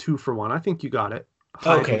it was a 2-for-1. I think you got it.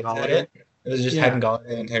 Okay, is that it? It was just Hyde and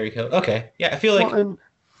Golladay and Tyreek Hill. Okay, yeah, I feel like I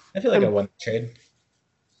won the trade.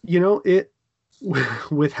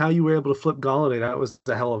 With how you were able to flip Golladay, that was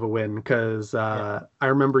a hell of a win because I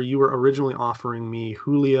remember you were originally offering me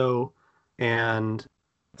Julio and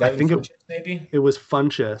I think it was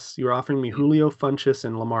Funchess. You were offering me Julio, Funchess,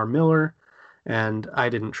 and Lamar Miller, and I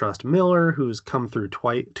didn't trust Miller, who's come through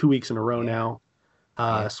 2 weeks in a row now.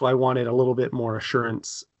 So I wanted a little bit more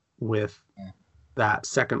assurance with that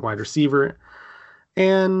second wide receiver,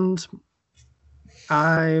 and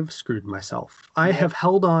I've screwed myself. I have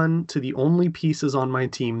held on to the only pieces on my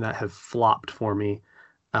team that have flopped for me.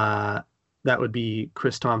 That would be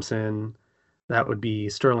Chris Thompson. That would be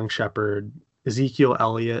Sterling Shepard. Ezekiel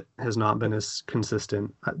Elliott has not been as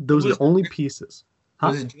consistent. Those are the only pieces.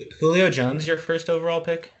 Was Julio Jones your first overall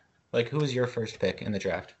pick? Like, who was your first pick in the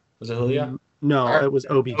draft? Was it Julio? No, it was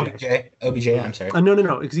OBJ. OBJ, I'm sorry.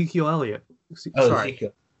 No. Ezekiel Elliott. Sorry.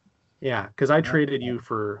 Ezekiel. Yeah, because I traded you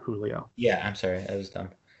for Julio. Yeah, I'm sorry. I was dumb.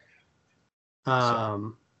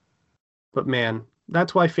 But man,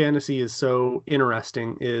 that's why fantasy is so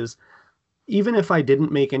interesting, is even if I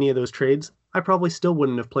didn't make any of those trades, I probably still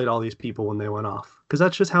wouldn't have played all these people when they went off, because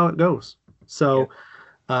that's just how it goes. So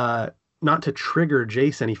not to trigger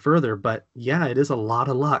Jace any further, but yeah, it is a lot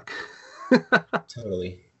of luck.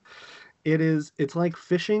 Totally. It's like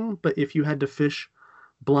fishing, but if you had to fish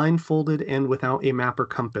blindfolded and without a map or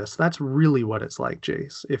compass. That's really what it's like,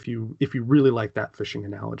 Jace, if you really like that fishing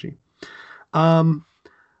analogy.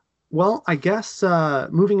 Well, I guess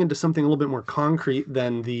moving into something a little bit more concrete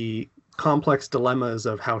than the complex dilemmas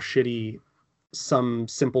of how shitty some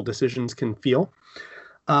simple decisions can feel.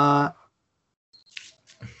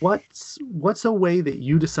 What's a way that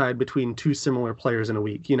you decide between two similar players in a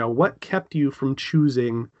week? What kept you from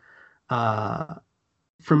choosing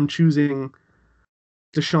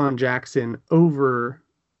Deshaun Jackson over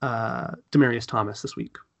Demaryius Thomas this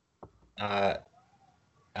week?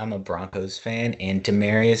 I'm a Broncos fan, and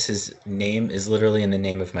Demaryius's name is literally in the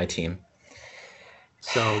name of my team.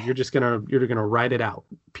 So you're gonna ride it out.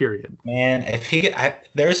 Period. Man,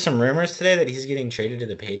 there's some rumors today that he's getting traded to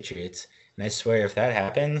the Patriots, and I swear if that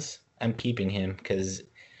happens, I'm keeping him because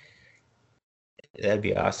that'd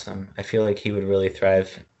be awesome. I feel like he would really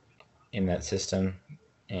thrive in that system,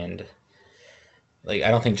 and I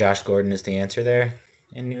don't think Josh Gordon is the answer there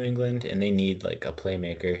in New England, and they need a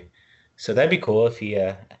playmaker. So that'd be cool if he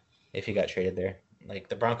got traded there.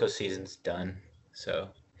 The Broncos season's done. So,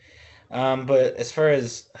 but as far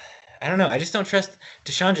as, I don't know, I just don't trust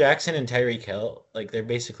Deshaun Jackson and Tyreek Hill. They're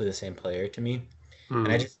basically the same player to me. And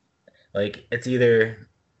I just, it's either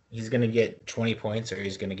he's going to get 20 points or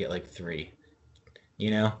he's going to get 3,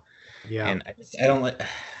 Yeah. And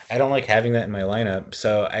I don't like having that in my lineup.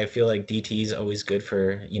 So I feel like DT is always good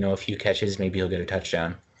for, a few catches. Maybe he'll get a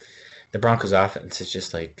touchdown. The Broncos offense is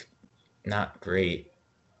just not great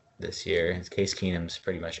this year. Case Keenum's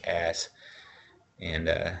pretty much ass. And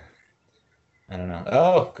I don't know.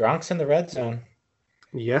 Oh, Gronk's in the red zone.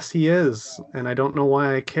 Yes, he is. And I don't know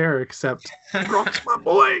why I care, except Gronk's my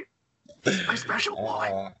boy. My special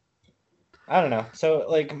boy. I don't know. So,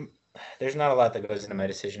 there's not a lot that goes into my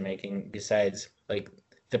decision making besides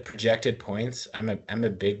the projected points. I'm a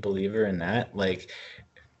big believer in that.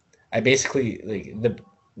 I basically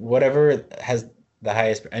whatever has the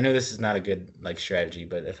highest. I know this is not a good strategy,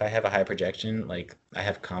 but if I have a high projection, I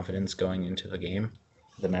have confidence going into the game,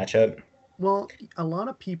 the matchup. Well, a lot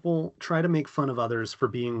of people try to make fun of others for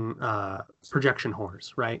being projection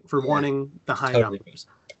whores, right? For wanting the high numbers.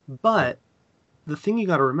 But the thing you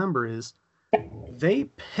got to remember is they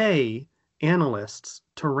pay analysts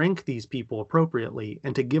to rank these people appropriately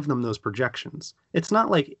and to give them those projections. It's not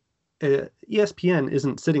like ESPN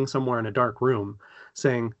isn't sitting somewhere in a dark room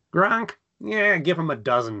saying, Gronk, yeah, give him a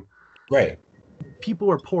dozen. Right. People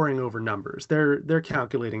are poring over numbers. They're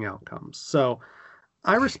calculating outcomes. So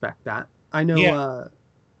I respect that. I know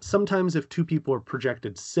sometimes if two people are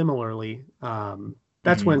projected similarly,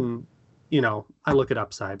 that's when, I look at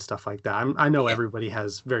upside, stuff like that. I know everybody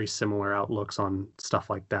has very similar outlooks on stuff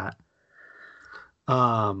like that.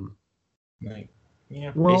 Well,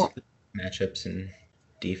 basically matchups and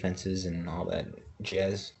defenses and all that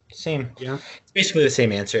jazz. Same. Yeah. It's basically the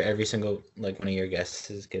same answer every single one of your guests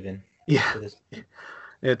is given. Yeah.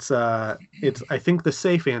 It's I think the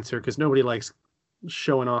safe answer, because nobody likes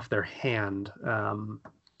showing off their hand.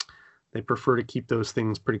 They prefer to keep those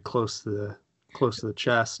things pretty close to the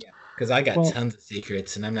chest. Yeah. Because I got tons of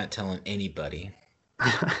secrets and I'm not telling anybody.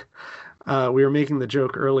 We were making the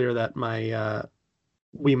joke earlier that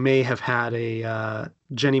we may have had a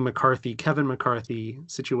Kevin McCarthy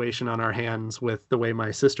situation on our hands with the way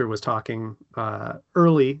my sister was talking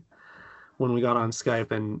early when we got on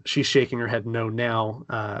Skype, and she's shaking her head no now.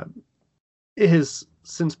 It has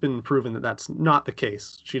since been proven that that's not the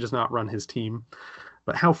case. She does not run his team.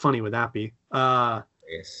 But how funny would that be?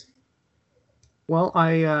 Yes. Well,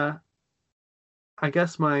 I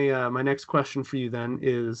guess my next question for you then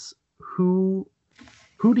is who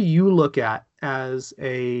do you look at as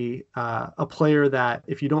a player that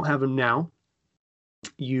if you don't have him now,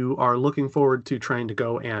 you are looking forward to trying to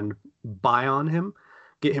go and buy on him,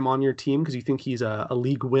 get him on your team because you think he's a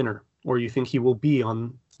league winner, or you think he will be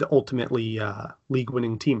on the ultimately league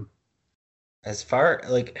winning team? As far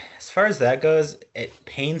as that goes, it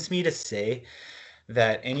pains me to say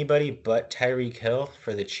that anybody but Tyreek Hill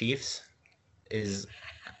for the Chiefs is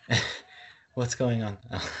what's going on.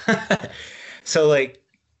 So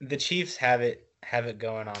the Chiefs have it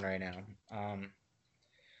going on right now.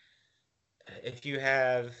 If you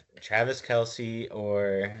have Travis Kelce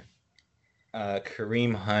or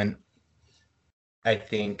Kareem Hunt, I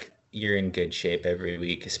think you're in good shape every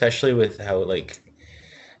week, especially with how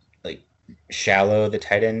shallow the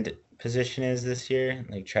tight end position is this year.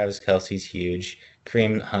 Travis Kelce's huge.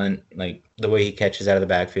 Kareem Hunt, the way he catches out of the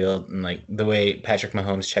backfield, and the way Patrick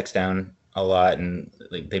Mahomes checks down a lot, and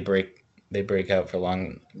they break out for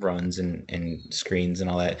long runs and screens and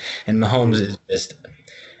all that. And Mahomes is just,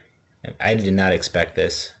 I did not expect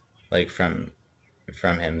this from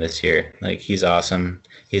him this year. He's awesome.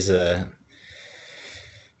 He's going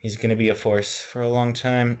to be a force for a long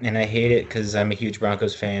time, and I hate it because I'm a huge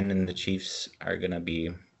Broncos fan, and the Chiefs are going to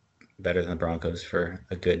be better than the Broncos for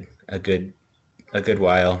a good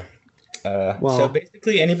while. So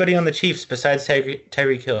basically anybody on the Chiefs besides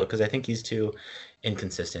Tyreek Hill, because I think he's too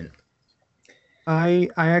inconsistent. I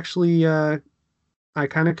actually I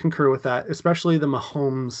kind of concur with that, especially the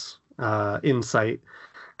Mahomes insight,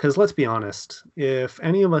 because let's be honest, if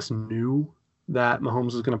any of us knew that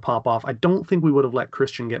Mahomes was going to pop off, I don't think we would have let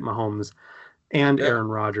Christian get Mahomes and Aaron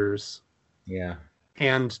Rodgers. Yeah.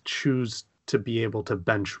 And choose to be able to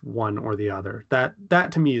bench one or the other.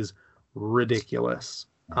 That to me is ridiculous.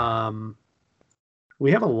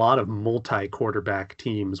 We have a lot of multi-quarterback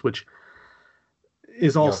teams, which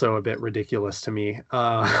is also a bit ridiculous to me.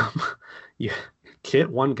 You get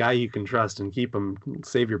one guy you can trust and keep him,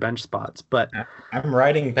 save your bench spots. But I'm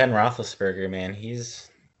riding Ben Roethlisberger, man. He's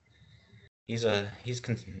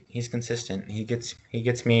consistent. He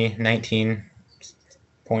gets me 19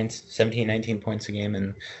 points, 17, 19 points a game,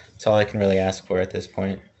 and that's all I can really ask for at this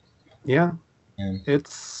point. Yeah.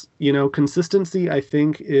 It's, consistency, I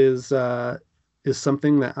think, is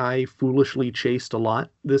something that I foolishly chased a lot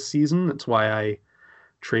this season. That's why I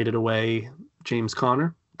traded away James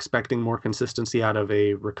Conner, expecting more consistency out of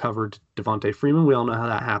a recovered Devontae Freeman. We all know how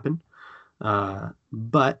that happened.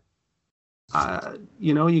 But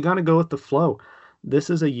you got to go with the flow. This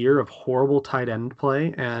is a year of horrible tight end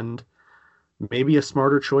play, and maybe a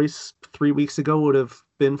smarter choice 3 weeks ago would have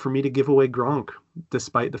been for me to give away Gronk,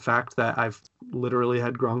 despite the fact that I've literally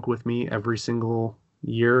had Gronk with me every single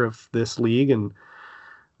year of this league. And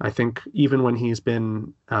I think even when he's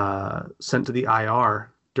been sent to the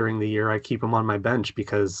IR during the year, I keep him on my bench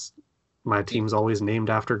because my team's always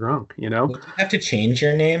named after Gronk, Would you have to change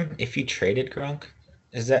your name if you traded Gronk?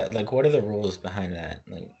 Is that what are the rules behind that?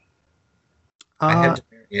 I have to,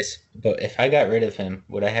 yes, but if I got rid of him,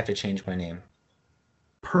 would I have to change my name?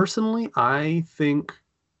 Personally, I think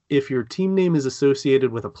if your team name is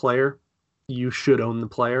associated with a player, you should own the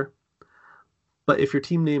player. But if your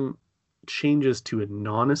team name changes to a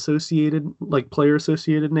non-associated,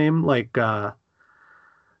 player-associated name,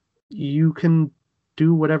 you can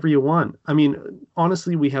do whatever you want. I mean,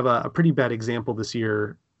 honestly, we have a pretty bad example this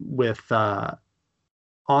year with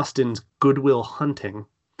Austin's Goodwill Hunting.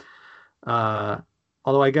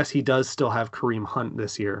 Although I guess he does still have Kareem Hunt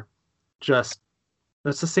this year. Just,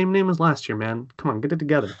 that's the same name as last year, man. Come on, get it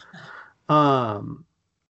together.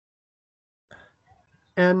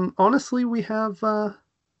 And honestly, we have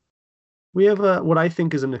what I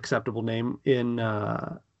think is an acceptable name in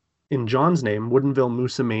John's name, Woodenville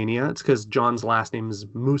Moosemania. It's because John's last name is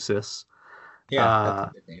Moosis. Yeah, that's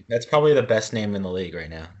a good name. That's probably the best name in the league right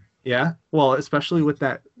now. Yeah, well, especially with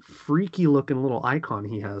that freaky looking little icon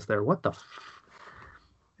he has there. What the?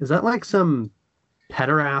 Is that like some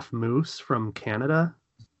Peteraf moose from Canada?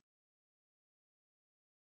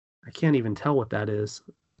 I can't even tell what that is.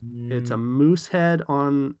 It's a moose head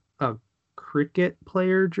on a cricket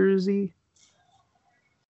player jersey.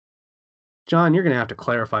 John, you're going to have to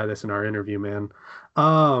clarify this in our interview, man.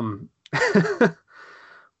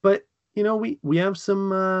 But, you know, we have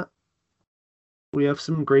some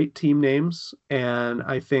great team names, and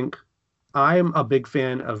I think I'm a big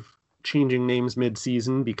fan of changing names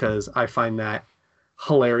mid-season because I find that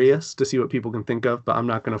hilarious to see what people can think of, but I'm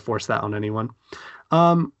not going to force that on anyone.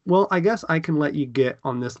 Well, I guess I can let you get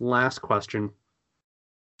on this last question.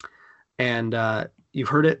 And you've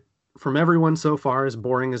heard it from everyone so far, as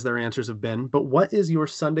boring as their answers have been. But what is your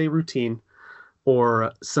Sunday routine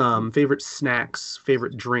or some favorite snacks,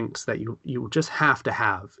 favorite drinks that you just have to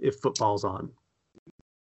have if football's on?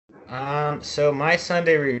 So my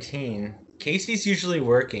Sunday routine, Casey's usually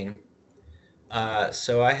working.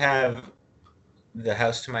 So I have the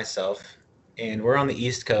house to myself. And we're on the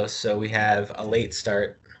East Coast, so we have a late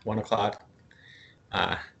start, 1 o'clock.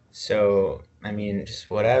 So, I mean, just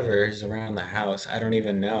whatever is around the house. I don't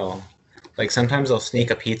even know. Like, sometimes I'll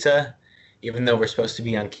sneak a pizza, even though we're supposed to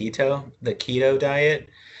be on the keto diet.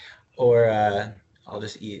 Or I'll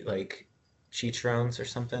just eat, like, chicharrones or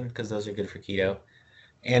something, because those are good for keto.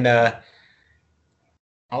 And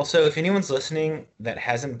also, if anyone's listening that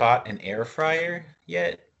hasn't bought an air fryer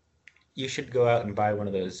yet, you should go out and buy one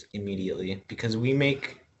of those immediately, because we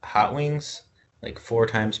make hot wings like 4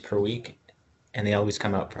 times per week and they always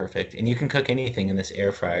come out perfect. And you can cook anything in this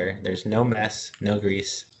air fryer. There's no mess, no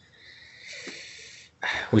grease.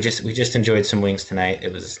 We just enjoyed some wings tonight.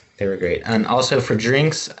 They were great. And also for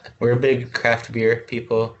drinks, we're big craft beer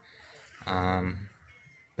people. But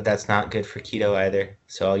that's not good for keto either.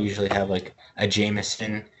 So I'll usually have like a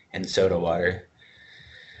Jameson and soda water.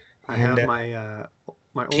 I have my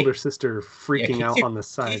older sister freaking out on the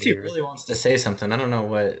side Casey here. Really wants to say something. I don't know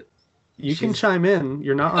what. You can chime in.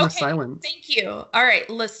 You're not on a silent. Thank you. All right,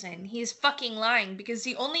 listen. He's fucking lying because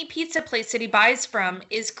the only pizza place that he buys from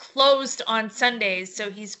is closed on Sundays,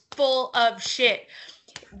 so he's full of shit.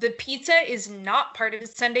 The pizza is not part of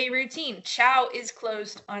his Sunday routine. Chow is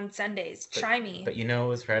closed on Sundays. Try me. But you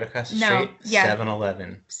know it's right across the street?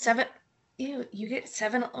 7-Eleven. Ew, you get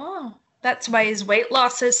 7. Oh. That's why his weight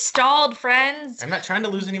loss has stalled, friends. I'm not trying to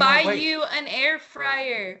lose any more weight. Buy you an air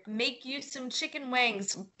fryer. Make you some chicken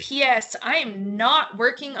wings. P.S. I am not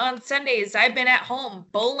working on Sundays. I've been at home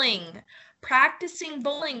practicing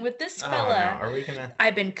bowling with this fella. No. Are we gonna?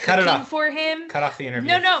 I've been cooking for him. Cut off the interview.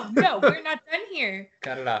 No, we're not done here.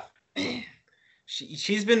 Cut it off.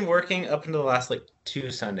 She's been working up until the last like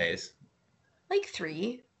 2 Sundays. Like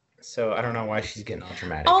 3. So I don't know why she's getting all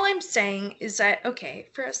dramatic. All I'm saying is that, okay,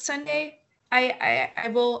 for a Sunday,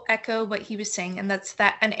 I will echo what he was saying, and that's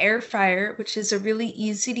that an air fryer, which is a really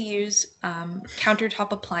easy to use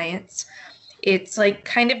countertop appliance. It's like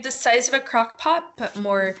kind of the size of a crock pot, but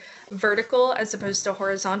more vertical as opposed to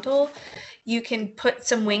horizontal. You can put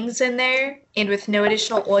some wings in there, and with no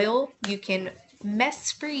additional oil, you can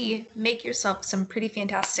mess-free make yourself some pretty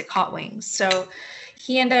fantastic hot wings. So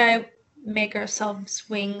he and I make ourselves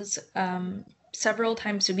wings several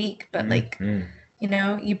times a week, but you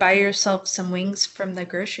know, you buy yourself some wings from the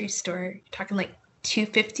grocery store, you're talking like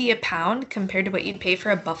 $2.50 a pound compared to what you'd pay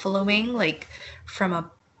for a buffalo wing, like from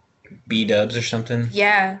a B-dubs or something.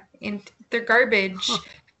 Yeah, and they're garbage.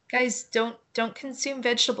 Guys, don't consume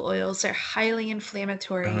vegetable oils. They're highly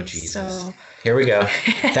inflammatory. Oh, Jesus. So here we go.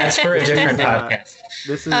 That's for a different podcast.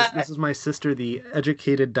 This is my sister, the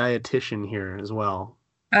educated dietitian here as well.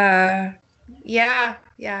 Yeah.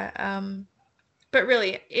 But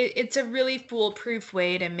really, it's a really foolproof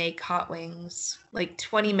way to make hot wings. Like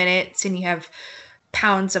 20 minutes and you have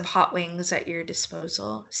pounds of hot wings at your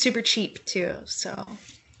disposal. Super cheap too. So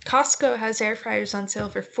Costco has air fryers on sale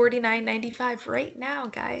for $49.95 right now,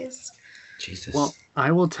 guys. Jesus. Well,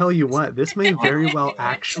 I will tell you what, this may very well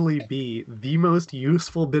actually be the most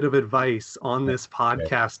useful bit of advice on this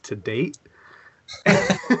podcast to date.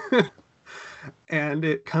 And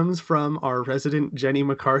it comes from our resident Jenny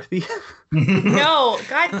McCarthy. No,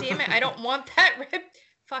 god damn it. I don't want that rip.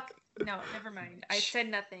 Fuck. No, never mind. I said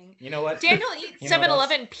nothing. You know what? Daniel eats You know what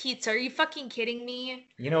 7-Eleven pizza. Are you fucking kidding me?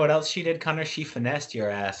 You know what else she did, Connor? She finessed your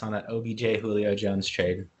ass on that OBJ Julio Jones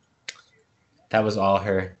trade. That was all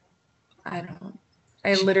her. I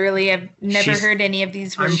literally have never heard any of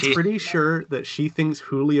these I'm words. pretty sure that she thinks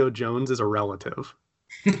Julio Jones is a relative.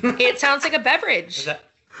 It sounds like a beverage. Is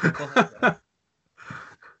that...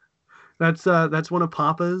 That's one of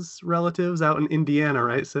Papa's relatives out in Indiana,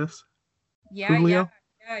 right, sis? Yeah, Julio?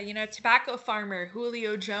 yeah. You know, tobacco farmer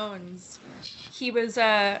Julio Jones. He was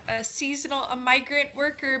a migrant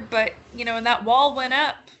worker, but you know, when that wall went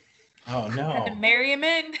up, Oh had to no. marry him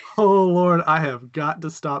in. Oh Lord, I have got to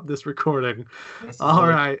stop this recording. All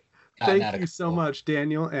right. gotten out Thank of you so control. much,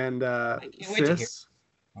 Daniel and can't wait to hear- sis.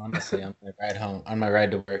 Honestly, on my ride home, on my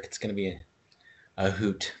ride to work, it's gonna be a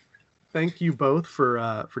hoot. Thank you both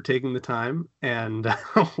for taking the time. And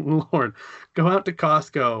oh Lord, go out to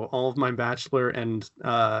Costco, all of my bachelor and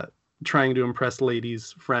trying to impress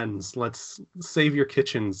ladies friends. Let's save your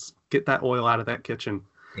kitchens. Get that oil out of that kitchen.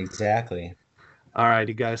 Exactly. All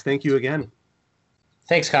righty, guys. Thank you again.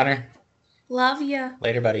 Thanks, Connor. Love ya.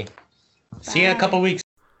 Later, buddy. See you in a Bye. couple weeks.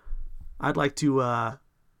 I'd like to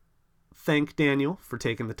thank Daniel for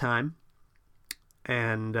taking the time.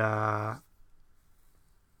 And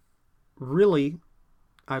really,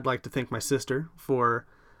 I'd like to thank my sister for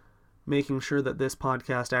making sure that this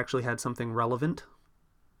podcast actually had something relevant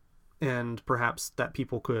and perhaps that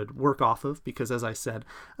people could work off of, because as I said,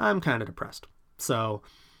 I'm kind of depressed. So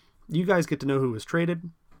you guys get to know who was traded,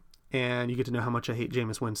 and you get to know how much I hate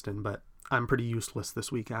Jameis Winston, but I'm pretty useless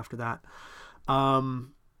this week after that.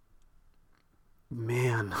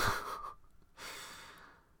 Man.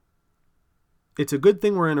 It's a good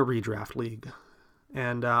thing we're in a redraft league.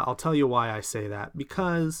 And I'll tell you why I say that.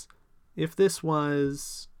 Because if this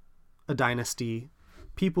was a dynasty,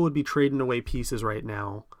 people would be trading away pieces right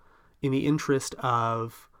now in the interest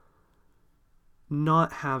of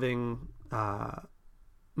not having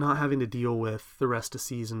to deal with the rest of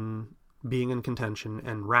season being in contention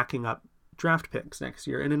and racking up draft picks next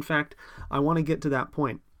year. And in fact, I want to get to that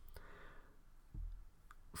point.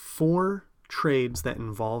 4 trades that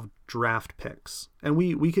involve draft picks. And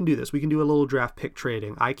we can do this. We can do a little draft pick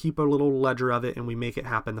trading. I keep a little ledger of it and we make it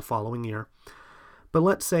happen the following year. But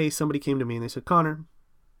let's say somebody came to me and they said, Connor,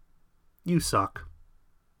 you suck.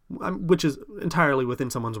 Which is entirely within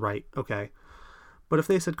someone's right, okay? But if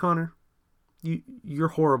they said, Connor, you're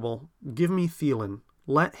horrible. Give me Thielen.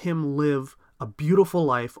 Let him live a beautiful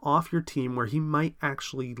life off your team where he might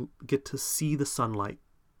actually get to see the sunlight.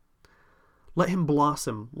 Let him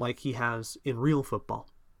blossom like he has in real football.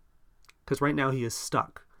 Because right now he is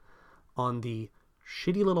stuck on the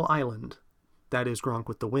shitty little island that is Gronk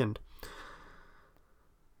with the Wind.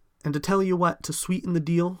 And to tell you what, to sweeten the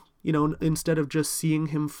deal, you know, instead of just seeing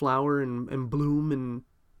him flower and bloom and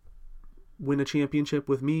win a championship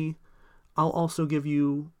with me, I'll also give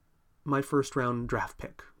you my first round draft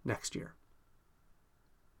pick next year.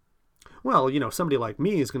 Well, you know, somebody like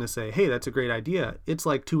me is going to say, hey, that's a great idea. It's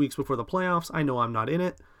like 2 weeks before the playoffs. I know I'm not in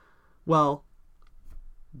it. Well,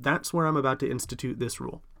 that's where I'm about to institute this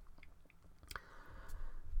rule.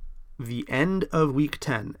 The end of week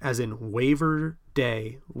 10, as in waiver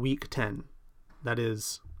day, week 10, that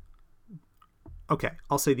is, okay,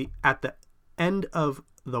 I'll say at the end of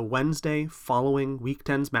the Wednesday following week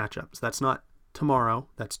 10's matchups. That's not tomorrow.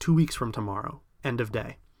 That's 2 weeks from tomorrow. End of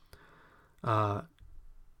day.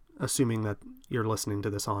 Assuming that you're listening to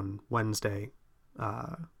this on Wednesday,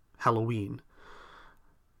 Halloween.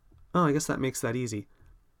 Oh, I guess that makes that easy.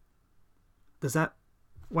 Does that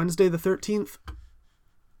Wednesday the 13th?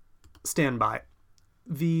 Stand by.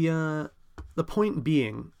 The point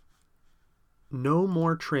being, no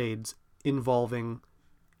more trades involving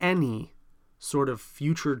any sort of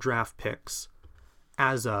future draft picks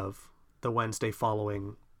as of the Wednesday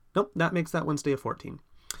following. Nope, that makes that Wednesday a 14.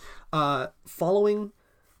 Following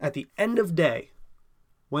at the end of day,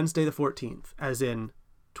 Wednesday the 14th, as in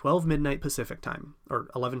 12 midnight Pacific time, or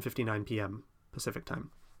 11:59 p.m. Pacific time.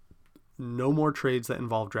 No more trades that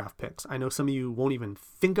involve draft picks. I know some of you won't even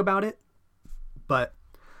think about it, but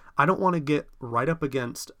I don't want to get right up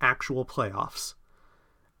against actual playoffs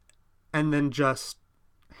and then just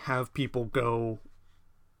have people go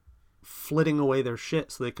flitting away their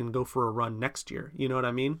shit so they can go for a run next year. You know what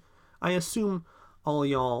I mean? I assume all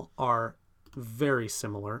y'all are very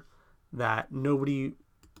similar, that nobody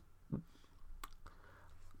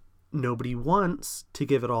wants to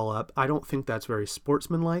give it all up. I don't think that's very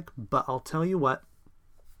sportsmanlike, but I'll tell you what,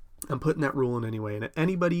 I'm putting that rule in anyway. And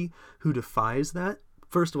anybody who defies that,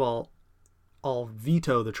 first of all, I'll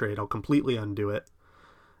veto the trade. I'll completely undo it.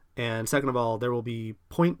 And second of all, there will be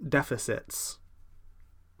point deficits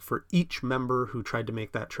for each member who tried to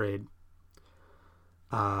make that trade.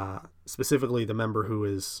 Specifically the member who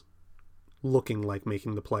is looking like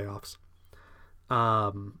making the playoffs.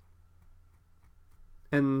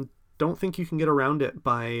 And don't think you can get around it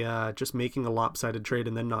by just making a lopsided trade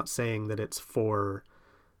and then not saying that it's for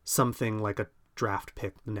something like a draft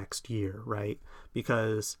pick the next year, right?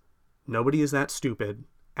 Because nobody is that stupid.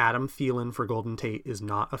 Adam Thielen for Golden Tate is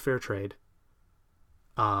not a fair trade.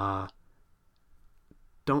 Don't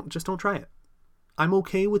try it. I'm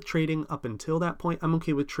okay with trading up until that point. I'm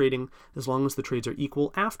okay with trading as long as the trades are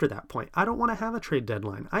equal after that point. I don't want to have a trade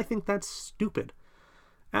deadline. I think that's stupid.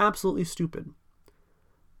 Absolutely stupid.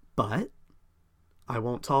 But I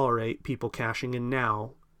won't tolerate people cashing in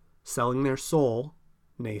now, selling their soul,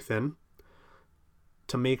 Nathan,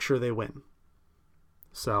 to make sure they win.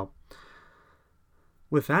 So,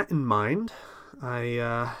 with that in mind,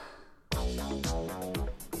 I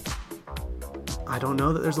don't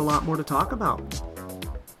know that there's a lot more to talk about.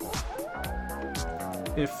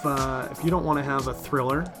 If you don't want to have a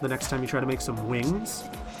thriller the next time you try to make some wings,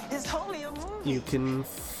 you can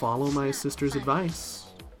follow my sister's advice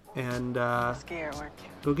and Scared, weren't you?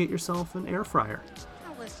 go get yourself an air fryer.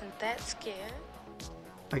 I wasn't that scared.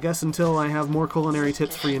 I guess until I have more culinary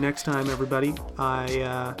tips for you next time, everybody,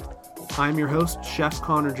 I'm your host, Chef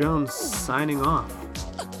Connor Jones, signing off.